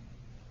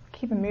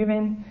keep it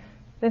moving.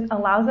 This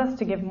allows us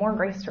to give more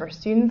grace to our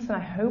students, and I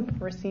hope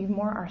receive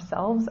more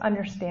ourselves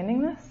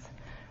understanding this.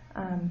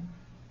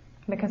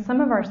 Because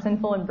some of our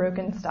sinful and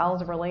broken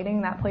styles of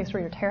relating, that place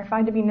where you're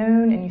terrified to be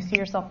known and you see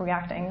yourself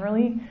react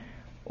angrily,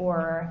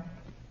 or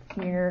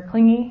you're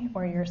clingy,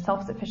 or you're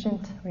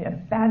self-sufficient, or you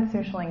have bad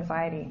social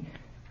anxiety,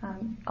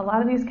 a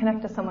lot of these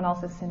connect to someone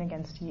else's sin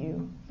against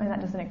you. And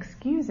that doesn't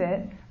excuse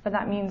it, but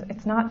that means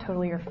it's not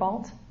totally your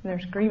fault.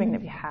 There's grieving to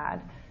be had,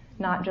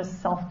 not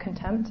just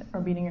self-contempt or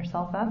beating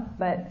yourself up,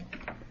 but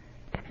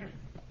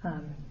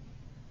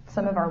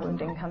some of our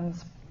wounding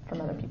comes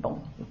from other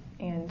people.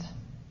 And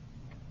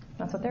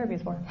that's what therapy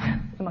is for,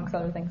 amongst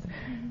other things.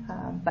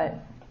 But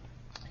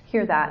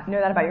hear that, know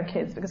that about your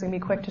kids, because it can be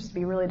quick just to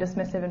be really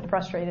dismissive and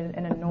frustrated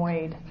and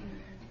annoyed.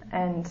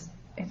 And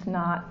it's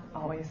not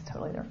always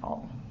totally their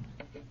fault.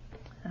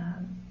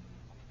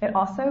 It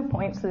also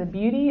points to the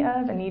beauty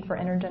of a need for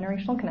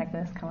intergenerational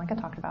connectedness, kind of like I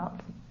talked about,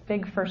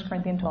 big 1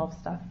 Corinthians 12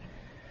 stuff,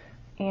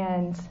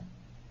 and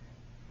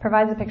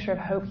provides a picture of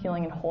hope,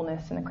 healing, and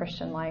wholeness in the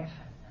Christian life.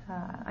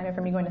 I know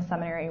for me going to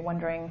seminary,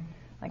 wondering,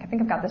 I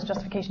think I've got this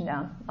justification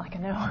down. I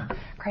know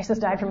Christ has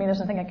died for me, there's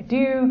nothing I could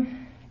do.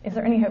 Is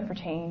there any hope for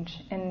change?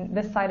 And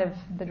this side of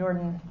the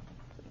Jordan,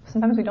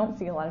 sometimes we don't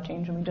see a lot of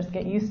change, and we just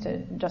get used to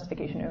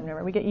justification over and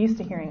over. We get used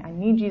to hearing, I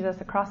need Jesus,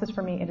 the cross is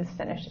for me, it is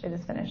finished, it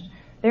is finished.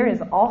 There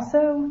is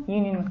also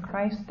union with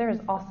Christ. There is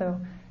also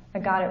a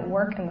God at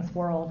work in this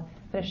world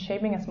that is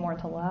shaping us more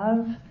to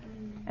love.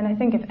 And I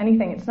think, if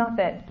anything, it's not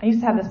that, I used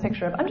to have this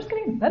picture of, I'm just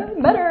getting better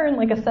and better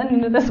and ascend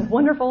into this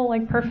wonderful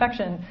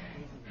perfection.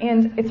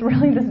 And it's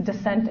really this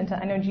descent into,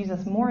 I know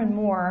Jesus more and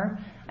more,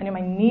 I know my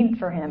need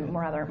for him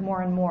more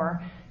and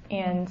more.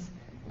 And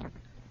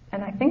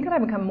I think that I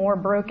become more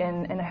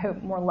broken, and I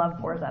hope more love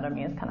pours out of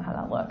me is kind of how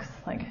that looks.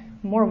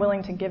 More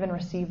willing to give and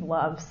receive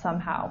love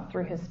somehow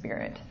through his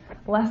Spirit.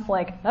 Less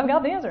I've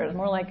got the answers.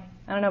 More I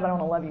don't know, but I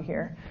want to love you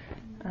here.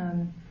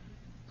 And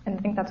I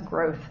think that's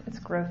growth. It's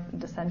growth,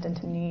 descent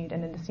into need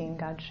and into seeing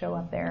God show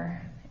up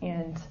there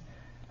and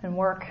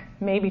work,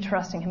 maybe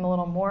trusting him a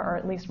little more, or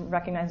at least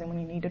recognizing when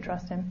you need to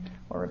trust him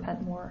or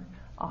repent more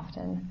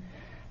often.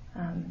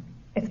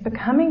 It's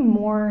becoming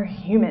more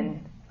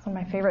human. It's one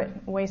of my favorite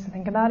ways to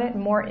think about it.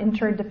 More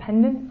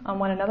interdependent on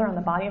one another, on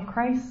the body of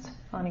Christ,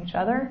 on each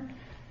other.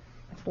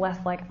 It's less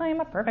I am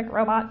a perfect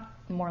robot.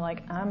 More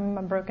I'm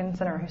a broken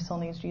sinner who still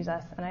needs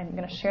Jesus, and I'm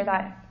going to share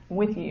that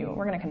with you.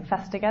 We're going to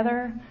confess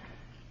together.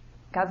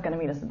 God's going to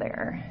meet us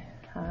there.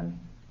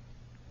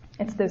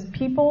 It's those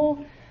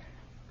people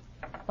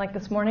like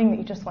this morning that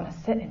you just want to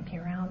sit and be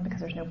around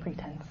because there's no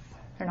pretense.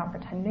 They're not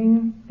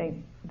pretending.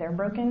 They're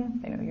broken.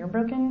 They know you're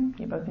broken.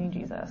 You both need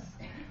Jesus.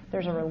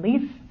 There's a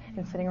relief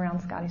in sitting around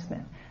Scotty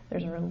Smith.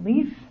 There's a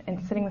relief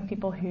in sitting with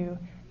people who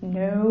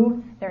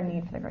know their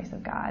need for the grace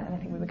of God, and I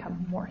think we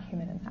become more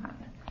human in that.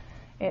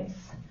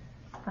 It's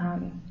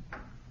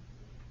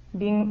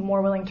being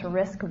more willing to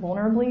risk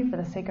vulnerably for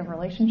the sake of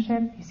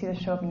relationship. You see this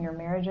show up in your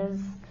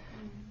marriages.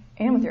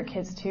 and with your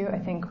kids too, I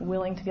think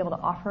willing to be able to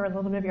offer a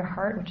little bit of your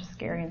heart, which is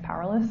scary and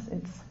powerless.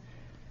 It's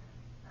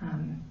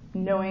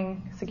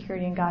knowing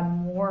security in God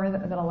more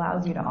that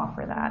allows you to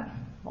offer that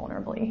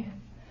vulnerably.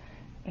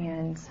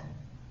 And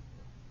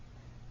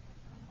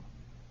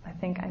I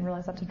think I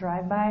realize that's a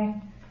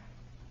drive-by,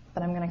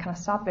 but I'm going to kind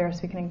of stop there so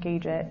we can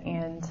engage it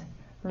and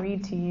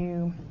read to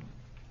you.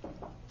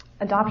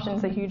 Adoption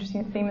is a huge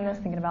theme in this,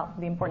 thinking about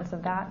the importance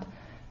of that,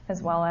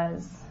 as well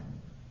as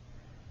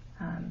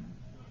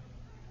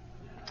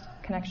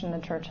connection to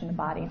the church and the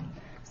body.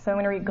 So I'm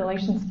going to read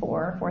Galatians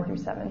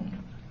 4:4-7.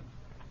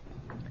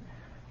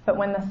 But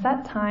when the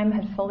set time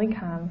had fully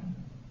come,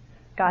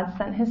 God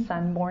sent his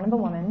Son, born of a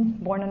woman,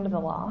 born under the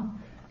law,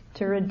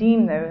 to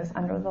redeem those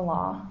under the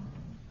law,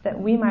 that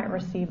we might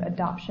receive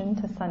adoption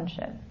to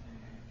sonship.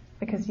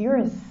 Because you're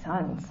his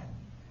sons.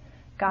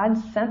 God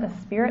sent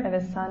the Spirit of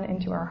his Son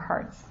into our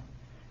hearts,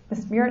 the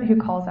Spirit who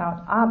calls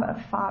out,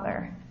 Abba,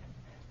 Father.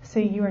 So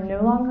you are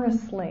no longer a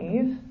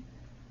slave.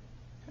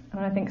 And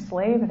when I think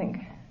slave, I think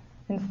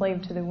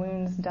enslaved to the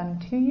wounds done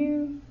to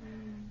you,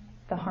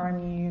 the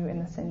harm you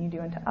and the sin you do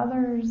unto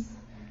others.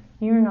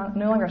 You are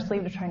no longer a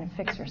slave to trying to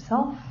fix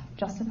yourself,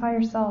 justify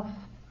yourself,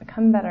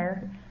 become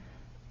better.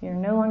 You're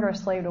no longer a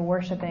slave to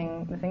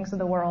worshiping the things of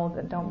the world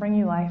that don't bring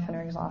you life and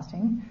are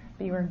exhausting,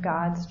 but you are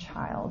God's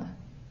child.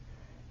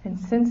 And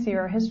since you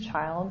are his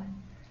child,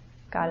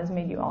 God has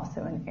made you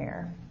also an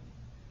heir.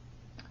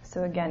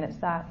 So again, it's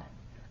that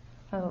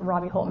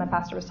Robbie Holt, my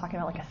pastor, was talking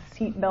about like a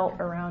seatbelt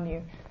around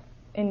you.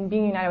 In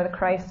being united with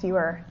Christ, you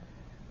are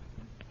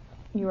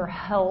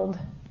held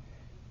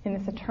in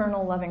this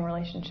eternal loving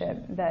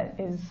relationship that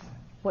is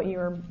what you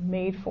are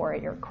made for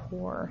at your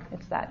core.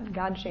 It's that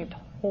God-shaped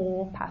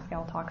hole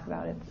Pascal talks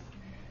about. It's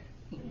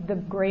the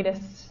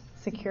greatest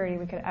security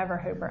we could ever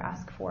hope or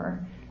ask for.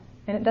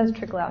 And it does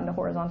trickle out into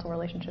horizontal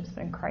relationships,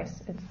 but in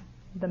Christ, it's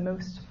the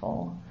most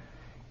full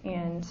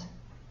and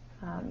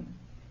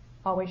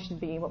always should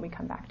be what we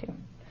come back to.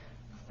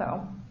 So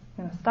I'm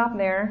going to stop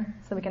there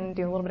so we can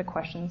do a little bit of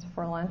questions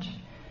before lunch.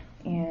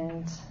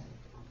 And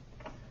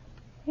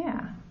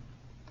yeah.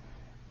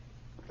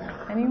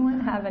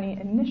 Anyone have any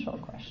initial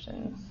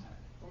questions?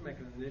 I'll make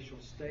an initial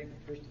statement.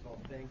 First of all,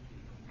 thank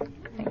you.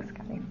 Thanks,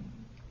 Scotty.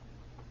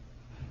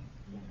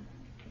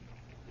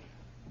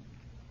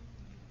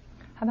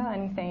 How about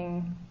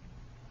anything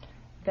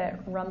that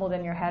rumbled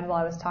in your head while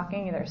I was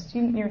talking? Either a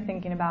student you were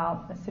thinking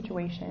about, a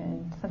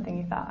situation, something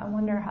you thought, I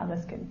wonder how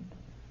this could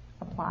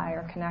apply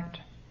or connect.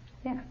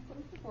 Yeah. Well,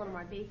 this is a little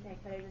more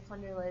basic, but I just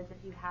wonder, Liz,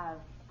 if you have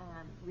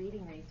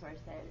reading resources,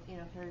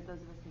 for those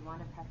of us who want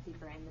to press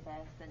deeper into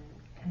this and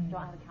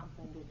don't have a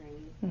counseling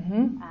degree,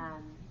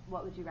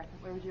 what would you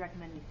where would you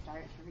recommend we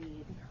start to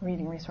read?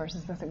 Reading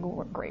resources, that's a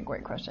great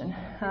question. You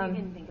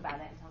can think about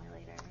it and tell me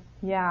later.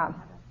 Yeah.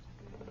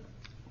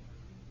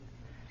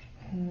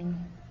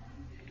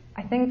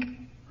 I think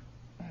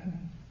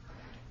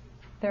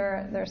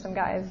there are some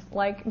guys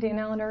like Dan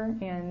Allender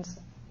and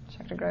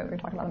Chuck DeGroat, we were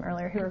talking about them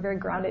earlier, who are very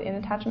grounded in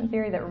attachment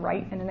theory, that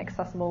write in an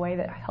accessible way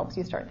that helps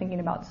you start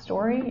thinking about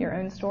story, your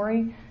own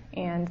story,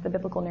 and the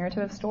biblical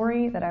narrative of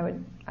story. That I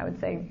would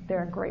say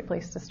they're a great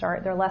place to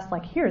start. They're less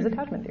like, here's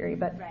attachment theory,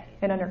 but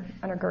it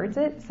undergirds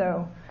it.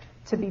 So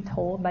To Be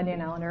Told by Dan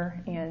Allender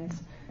and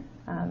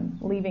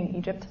Leaving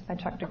Egypt by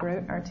Chuck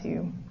DeGroat are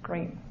two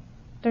great.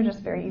 They're just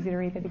very easy to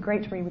read. They'd be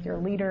great to read with your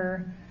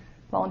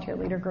volunteer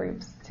leader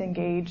groups, to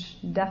engage,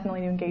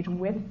 definitely to engage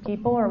with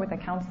people or with a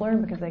counselor,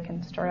 because they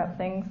can stir up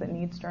things that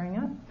need stirring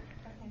up.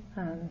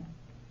 Okay.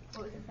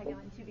 What was the second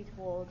one? To Be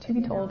Told. To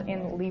Be Told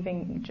and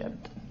Leaving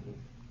Egypt.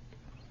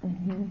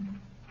 Mm-hmm.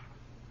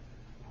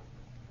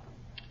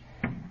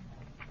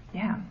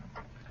 Yeah.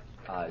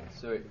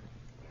 So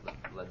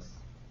let's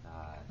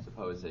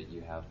suppose that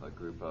you have a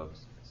group of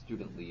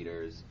student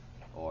leaders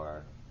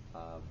or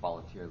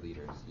volunteer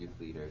leaders, youth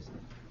leaders.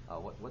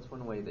 What's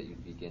one way that you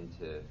begin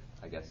to,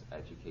 I guess,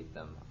 educate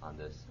them on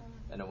this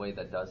in a way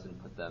that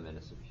doesn't put them in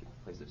a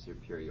place of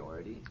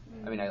superiority?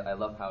 I mean, I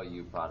love how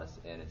you brought us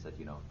in and said,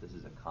 this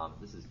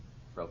is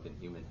broken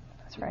human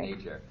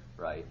nature,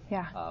 right?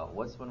 Yeah.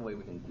 What's one way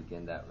we can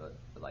begin that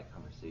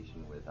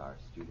conversation with our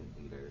student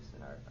leaders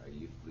and our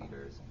youth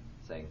leaders,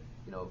 saying,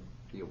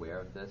 be aware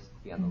of this,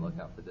 be on the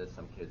lookout for this.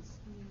 Some kids,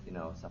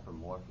 suffer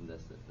more from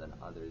this than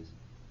others,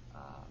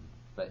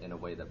 but in a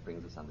way that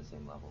brings us on the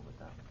same level with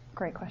them.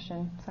 Great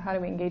question. So how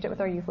do we engage it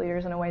with our youth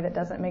leaders in a way that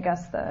doesn't make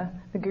us the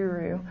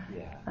guru?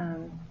 Yeah.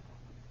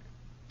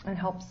 And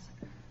helps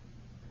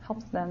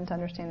them to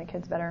understand the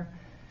kids better.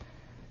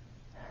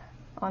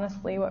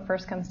 Honestly, what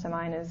first comes to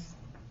mind is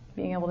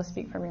being able to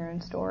speak from your own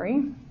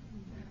story,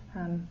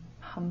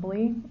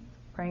 humbly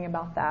praying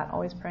about that,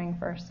 always praying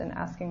first and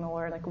asking the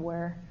Lord,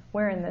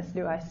 where in this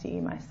do I see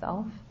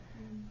myself?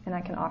 And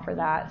I can offer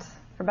that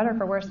for better or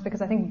for worse,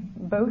 because I think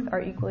both are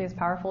equally as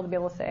powerful to be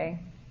able to say,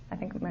 I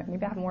think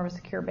maybe I have more of a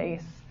secure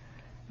base,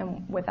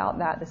 and without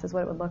that, this is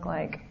what it would look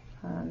like.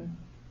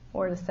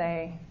 Or to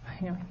say,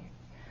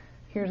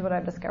 here's what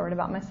I've discovered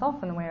about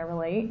myself and the way I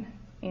relate.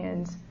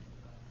 And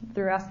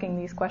through asking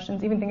these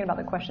questions, even thinking about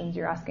the questions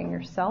you're asking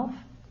yourself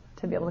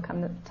to be able to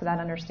come to that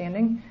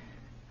understanding,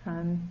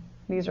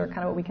 These are kind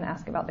of what we can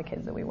ask about the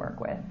kids that we work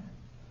with.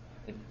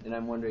 And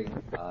I'm wondering,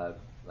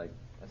 like,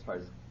 as far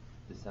as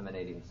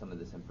disseminating some of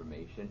this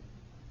information,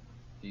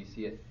 do you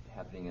see it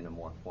happening in a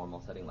more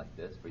formal setting like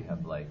this, where you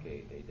have like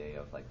a day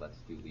of like, let's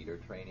do leader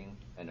training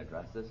and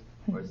address this,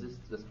 or does this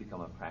just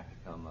become a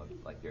practicum of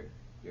like it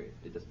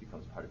just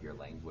becomes part of your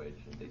language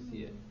and they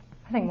see it?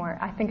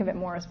 I think of it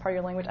more as part of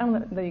your language. I don't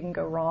know that you can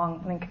go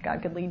wrong. I think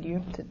God could lead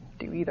you to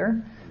do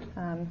either.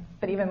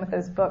 But even with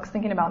those books,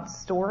 thinking about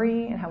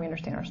story and how we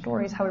understand our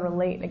stories, how we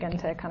relate, again,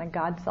 to kind of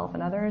God's self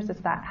and others,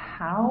 it's that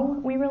how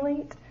we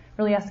relate,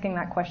 really asking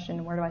that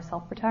question, where do I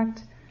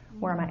self-protect?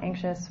 Where am I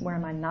anxious? Where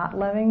am I not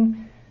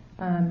loving?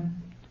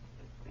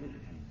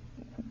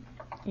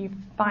 You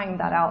find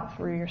that out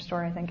through your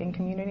story, I think, in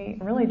community,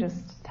 really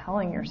just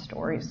telling your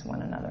stories to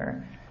one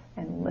another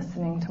and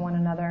listening to one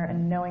another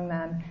and knowing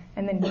them.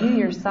 And then you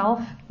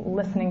yourself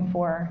listening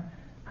for,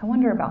 I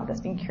wonder about this,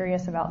 being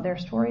curious about their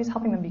stories,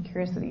 helping them be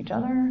curious with each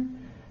other.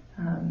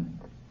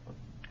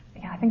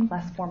 I think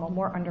less formal,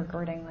 more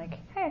undergirding, like,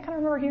 hey, I kind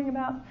of remember hearing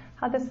about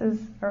how this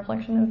is a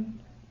reflection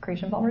of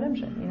creation, fall,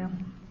 redemption, you know?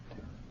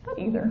 Not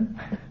either.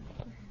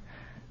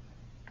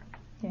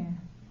 Yeah.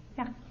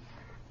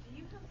 Do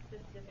you have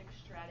specific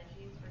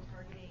strategies for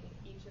targeting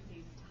each of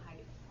these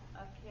types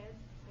of kids?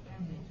 Like,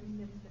 I'm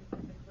interested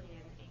specifically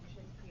in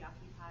anxious,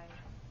 preoccupied,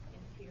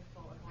 and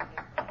fearful and wanting.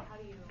 How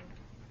do you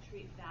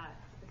treat that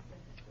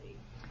specifically?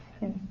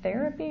 In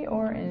therapy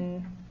or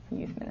in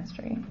youth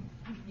ministry?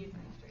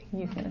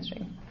 Youth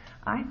ministry.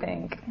 I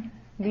think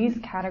these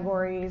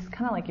categories,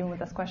 kind of like even with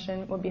this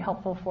question, would be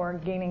helpful for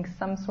gaining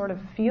some sort of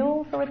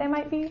feel for what they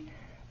might be,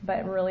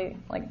 but really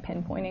like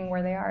pinpointing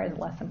where they are is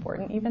less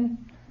important even.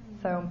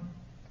 So,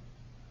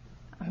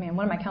 one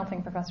of my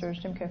counseling professors,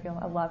 Jim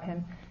Cofield, I love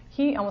him.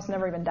 He almost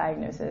never even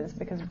diagnoses,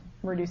 because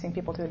reducing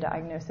people to a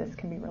diagnosis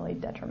can be really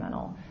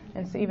detrimental.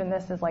 And so even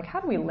this is like, how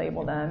do we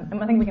label them?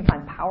 And I think we can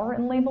find power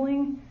in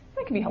labeling.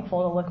 It can be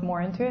helpful to look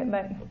more into it,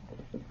 but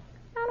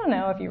I don't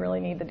know if you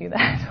really need to do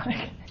that.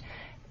 Like,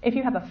 if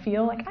you have a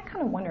feel, like, I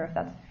kind of wonder if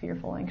that's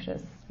fearful,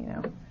 anxious,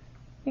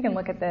 You can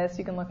look at this,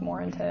 you can look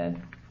more into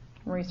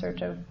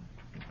research of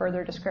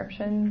further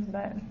descriptions,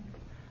 but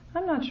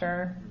I'm not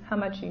sure how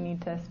much you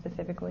need to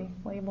specifically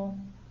label.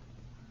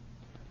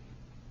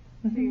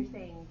 So you're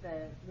saying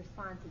the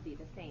response would be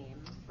the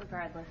same,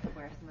 regardless of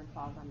where someone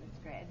falls on this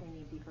grid. They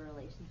need deeper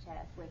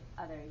relationship with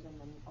others and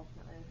then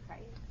ultimately with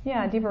Christ.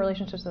 Yeah, deeper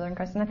relationships with others in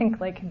Christ. And I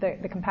think like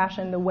the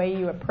compassion, the way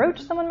you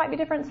approach someone might be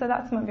different. So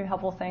that's might be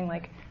helpful, saying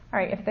like, all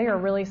right, if they are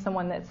really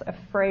someone that's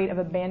afraid of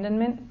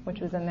abandonment,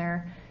 which was in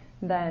there,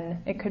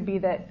 then it could be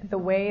that the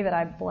way that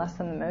I bless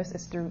them the most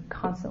is through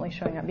constantly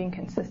showing up, being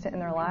consistent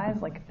in their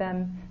lives. Like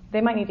they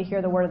might need to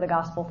hear the word of the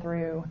gospel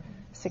through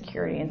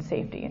security and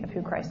safety and of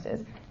who Christ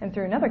is. And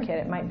through another kid,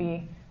 it might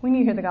be, we need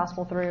to hear the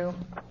gospel through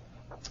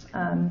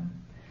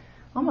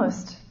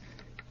almost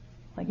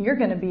like you're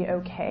going to be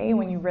okay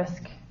when you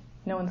risk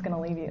no one's going to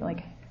leave you.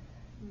 Like,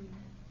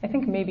 I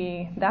think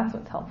maybe that's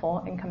what's helpful,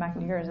 and come back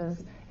to yours,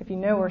 is if you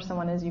know where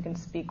someone is, you can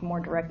speak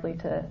more directly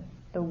to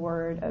the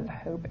word of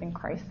hope in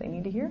Christ they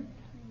need to hear.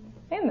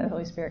 And the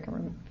Holy Spirit can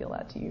reveal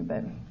that to you,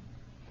 but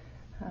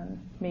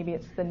maybe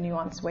it's the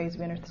nuanced ways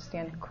we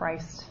understand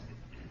Christ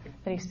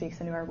that he speaks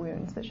into our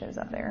wounds that shows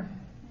up there.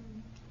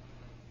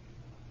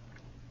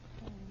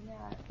 Yeah,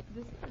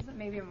 this isn't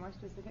maybe a more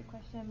specific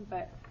question,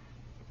 but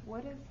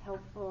what is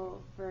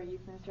helpful for a youth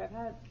minister? I've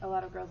had a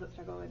lot of girls that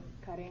struggle with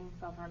cutting,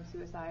 self-harm,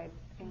 suicide,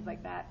 things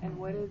like that, and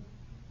what is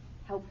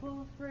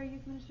helpful for a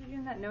youth minister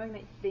doing that, knowing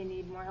that they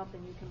need more help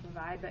than you can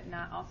provide, but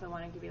not also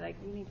wanting to be like,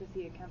 you need to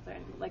see a counselor,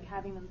 and like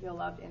having them feel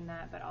loved in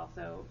that, but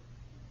also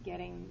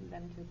getting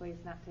them to a place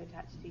not to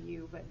attach to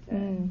you, but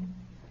to...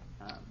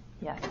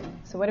 Yes.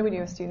 So what do we do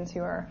with students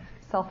who are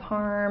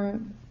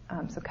self-harm,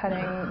 so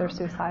cutting, they're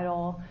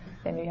suicidal,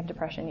 they maybe have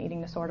depression,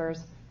 eating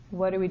disorders?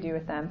 What do we do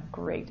with them?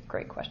 Great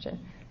question.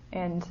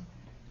 And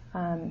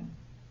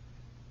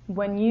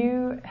when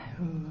you,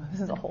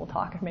 this is a whole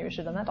talk, maybe I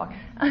should have done that talk.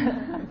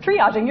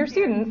 Triaging your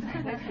students.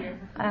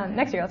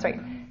 Next year, that's right.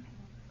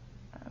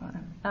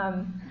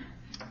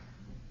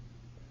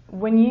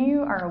 When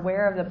you are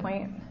aware of the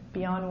point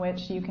beyond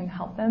which you can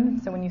help them,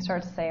 so when you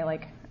start to say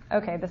like,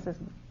 okay,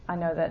 I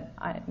know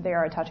that they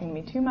are attaching to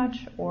me too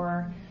much,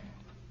 or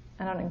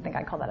I don't even think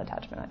I'd call that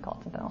attachment, I'd call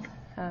it something else.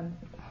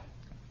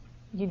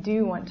 You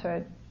do want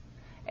to,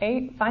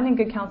 finding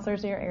good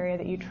counselors in your area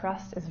that you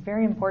trust is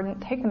very important.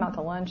 Take them out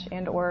to lunch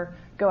and or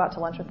go out to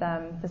lunch with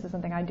them. This is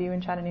something I do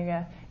in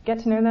Chattanooga. Get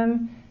to know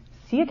them.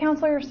 See a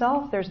counselor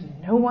yourself. There's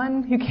no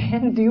one who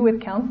can do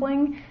with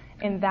counseling.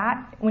 And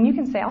that, when you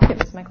can say, I'll give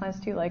this to my clients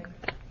too, like,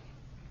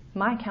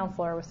 my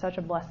counselor was such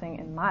a blessing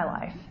in my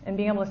life. And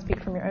being able to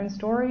speak from your own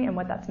story and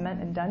what that's meant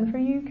and done for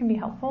you can be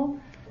helpful.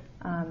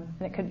 And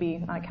it could be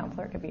not a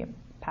counselor, it could be a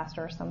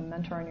pastor or some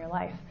mentor in your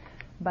life.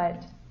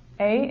 But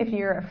if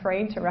you're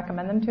afraid to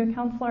recommend them to a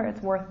counselor, it's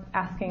worth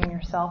asking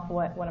yourself,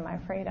 what am I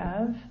afraid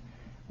of?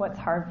 What's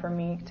hard for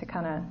me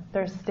to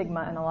there's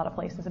stigma in a lot of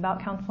places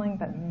about counseling,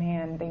 but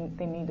man,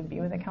 they need to be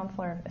with a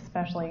counselor,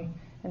 especially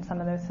in some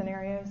of those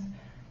scenarios.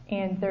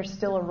 and there's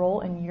still a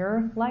role in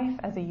your life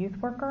as a youth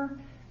worker,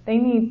 they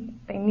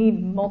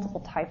need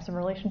multiple types of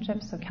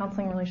relationships. So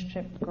counseling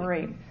relationship,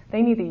 great.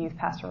 They need the youth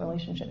pastor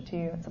relationship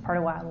too. It's a part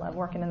of why I love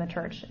working in the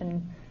church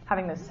and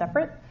having those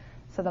separate,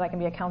 so that I can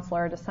be a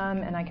counselor to some,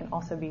 and I can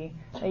also be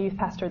a youth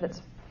pastor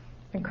that's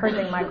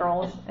encouraging my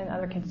girls and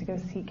other kids to go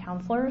seek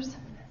counselors.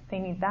 They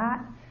need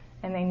that,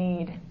 and they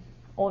need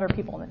older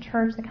people in the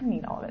church. They kind of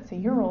need all of it. So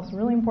your role is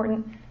really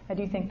important. I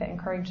do think that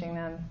encouraging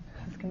them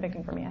is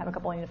convicting for me. I have a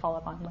couple I need to follow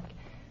up on. Like,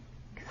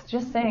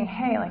 just saying,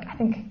 hey, like, I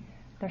think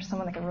there's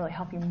someone that can really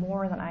help you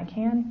more than I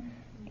can,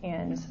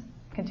 and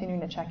continuing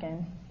to check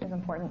in is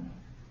important.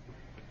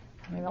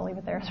 Maybe I'll leave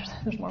it there.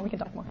 There's more. We can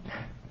talk more.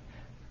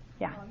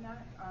 Yeah. On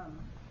that,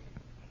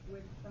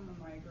 with some of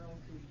my girls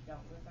who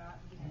dealt with that,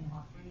 just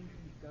offering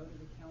to go to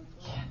the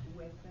counselor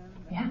with them.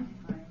 Yeah.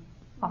 Time.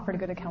 Offer to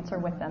go to counselor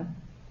with them.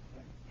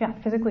 Yeah,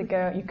 physically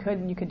go. You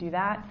could do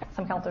that.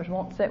 Some counselors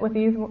won't sit with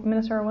the youth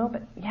minister or will,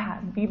 but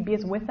yeah, be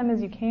as with them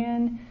as you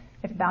can.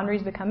 If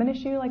boundaries become an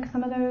issue, like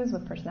some of those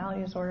with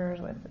personality disorders,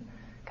 with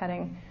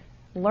cutting,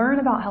 learn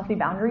about healthy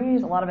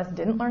boundaries. A lot of us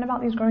didn't learn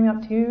about these growing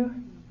up too.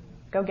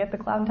 Go get the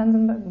Cloud and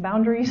Tenzin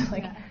boundaries.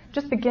 Like,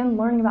 just begin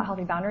learning about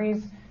healthy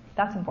boundaries.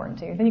 That's important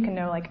too. Then you can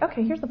know, like,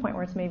 okay, here's the point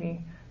where it's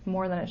maybe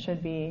more than it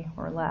should be,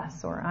 or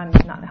less, or I'm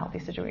not in a healthy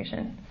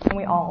situation. And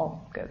we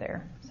all go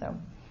there. So,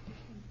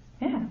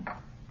 yeah.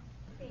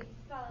 Okay,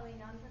 following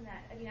on from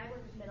that, I mean, I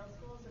work with middle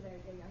school, so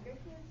they're younger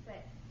kids,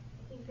 but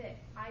I think that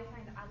I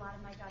find a lot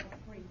of my job is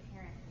supporting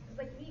parents.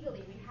 Because, like,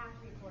 legally, we have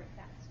to report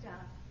that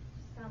stuff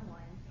to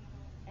someone.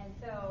 And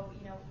so,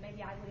 you know,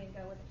 maybe I wouldn't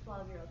go with a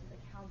 12-year-old to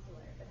the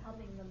counselor, but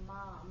helping the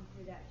mom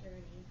through that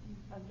journey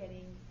of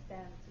getting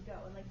them to go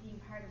and, like, being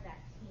part of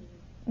that team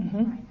to try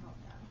and help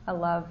them. I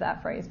love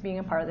that phrase, being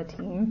a part of the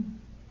team.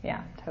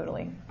 Yeah,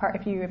 totally.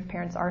 If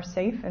parents are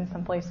safe in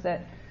some place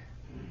that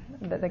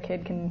the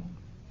kid can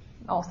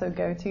also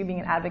go to, being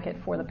an advocate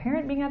for the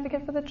parent, being an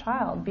advocate for the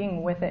child,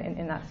 being with it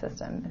in that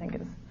system, I think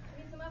is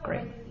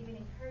great. Some of them even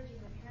encouraging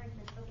the parents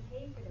that it's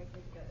okay for their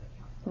kid to go to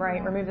a counselor.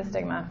 Right, remove the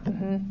stigma.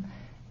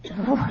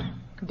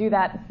 Do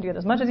that. Do it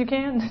as much as you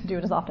can. Do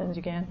it as often as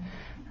you can.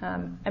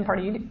 And part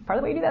of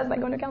the way you do that is by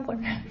going to a counselor.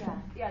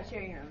 Yeah,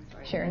 sharing your own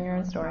story. Sharing your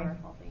own story.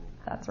 Powerful thing.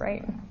 That's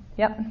right.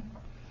 Yep.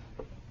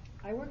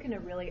 I work in a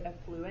really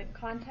affluent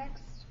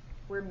context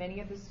where many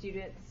of the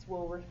students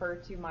will refer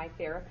to my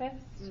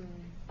therapist,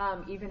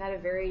 even at a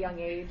very young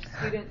age.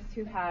 Students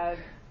who have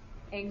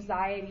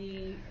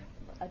anxiety,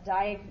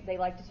 they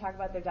like to talk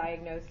about their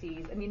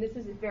diagnoses. I mean, this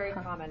is very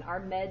common.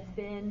 Our meds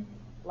bin,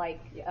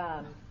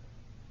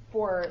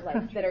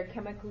 that are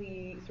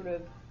chemically sort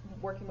of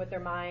working with their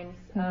minds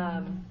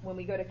when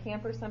we go to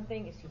camp or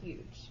something is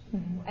huge.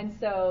 And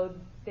so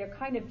they're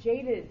kind of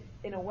jaded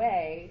in a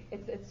way.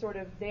 It's sort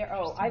of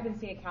I've been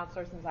seeing a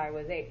counselor since I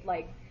was 8.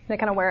 Like, they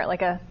kind of wear it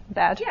like a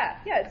badge. Yeah.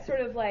 It's sort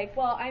of like,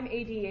 well, I'm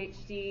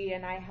ADHD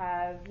and I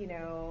have,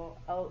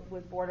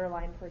 with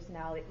borderline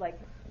personality. Like,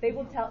 they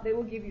will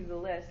give you the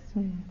list.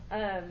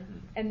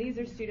 And these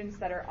are students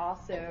that are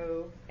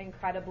also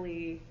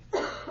incredibly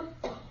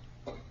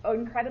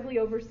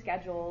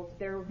overscheduled.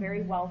 They're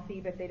very wealthy,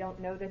 but they don't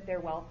know that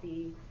they're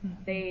wealthy.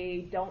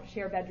 They don't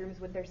share bedrooms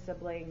with their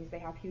siblings. They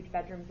have huge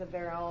bedrooms of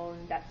their own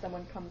that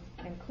someone comes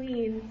and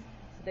cleans,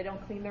 so they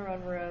don't clean their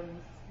own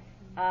rooms.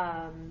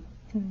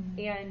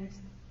 And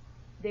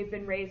they've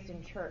been raised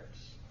in church.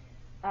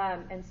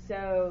 And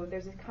so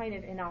there's a kind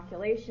of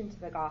inoculation to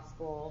the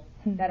gospel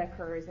that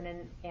occurs,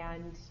 and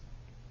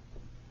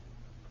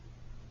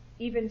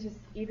even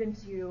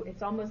to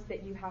it's almost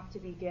that you have to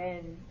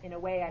begin in a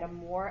way at a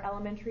more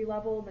elementary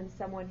level than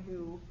someone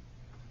who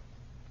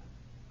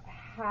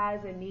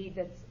has a need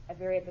that's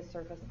very at the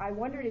surface. I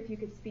wondered if you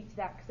could speak to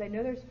that, because I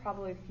know there's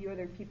probably a few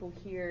other people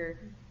here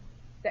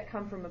that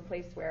come from a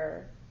place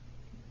where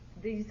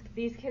these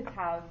kids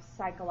have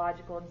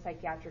psychological and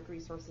psychiatric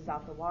resources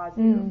out the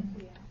wazoo.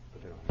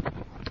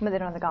 But they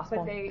don't have the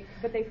gospel.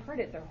 But they've heard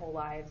it their whole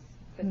lives,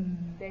 but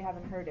they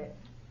haven't heard it.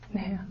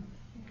 Yeah.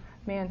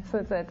 Man, so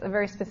it's a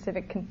very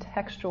specific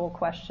contextual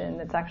question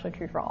that's actually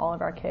true for all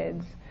of our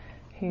kids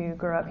who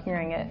grow up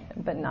hearing it,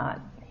 but not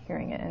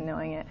hearing it and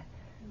knowing it.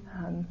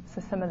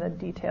 So some of the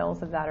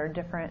details of that are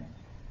different.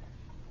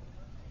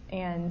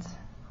 And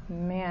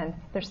man,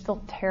 they're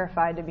still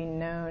terrified to be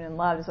known and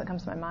loved is what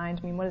comes to my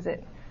mind. I mean, what does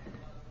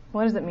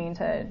it mean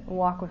to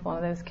walk with one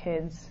of those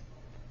kids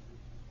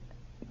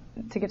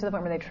to get to the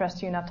point where they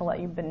trust you enough to let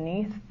you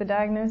beneath the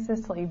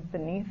diagnosis, to let you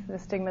beneath the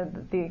stigma?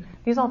 These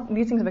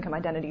things have become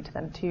identity to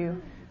them too.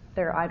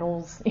 They're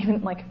idols.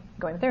 Even like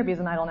going to therapy is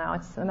an idol now.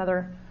 It's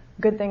another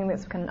good thing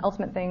that's kind of an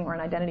ultimate thing or an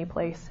identity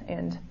place.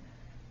 And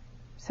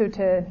so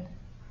to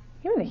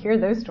hear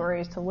those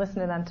stories, to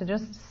listen to them, to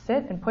just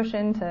sit and push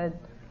into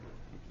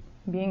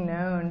being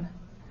known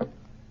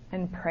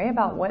and pray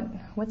about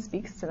what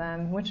speaks to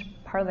them. Which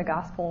part of the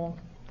gospel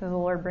does the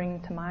Lord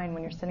bring to mind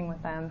when you're sitting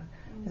with them?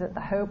 Is it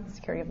the hope, the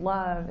security of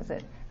love? Is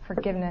it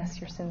forgiveness?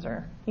 Your sins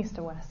are east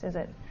to west. Is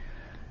it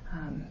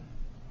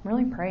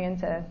really pray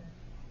into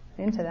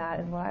into that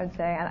is what I would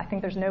say. And I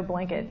think there's no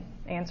blanket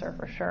answer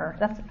for sure.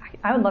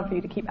 I would love for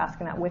you to keep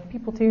asking that with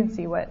people too and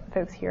see what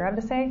folks here have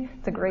to say.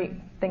 It's a great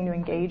thing to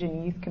engage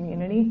in youth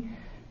community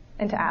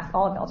and to ask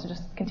all of y'all to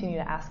just continue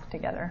to ask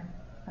together.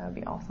 That would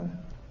be awesome.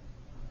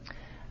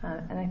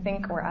 And I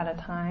think we're out of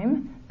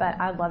time, but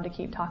I'd love to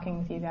keep talking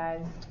with you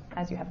guys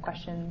as you have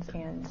questions.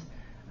 And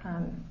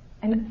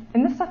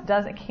this stuff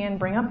it can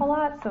bring up a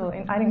lot, so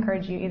I'd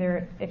encourage you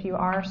either, if you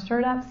are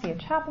stirred up, see a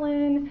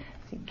chaplain,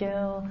 see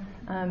Gil,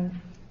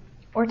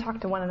 or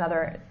talk to one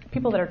another,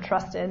 people that are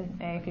trusted,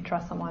 if you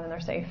trust someone and they're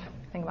safe,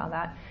 think about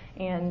that,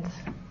 and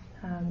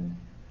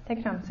take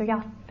your time. So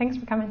yeah, thanks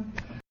for coming.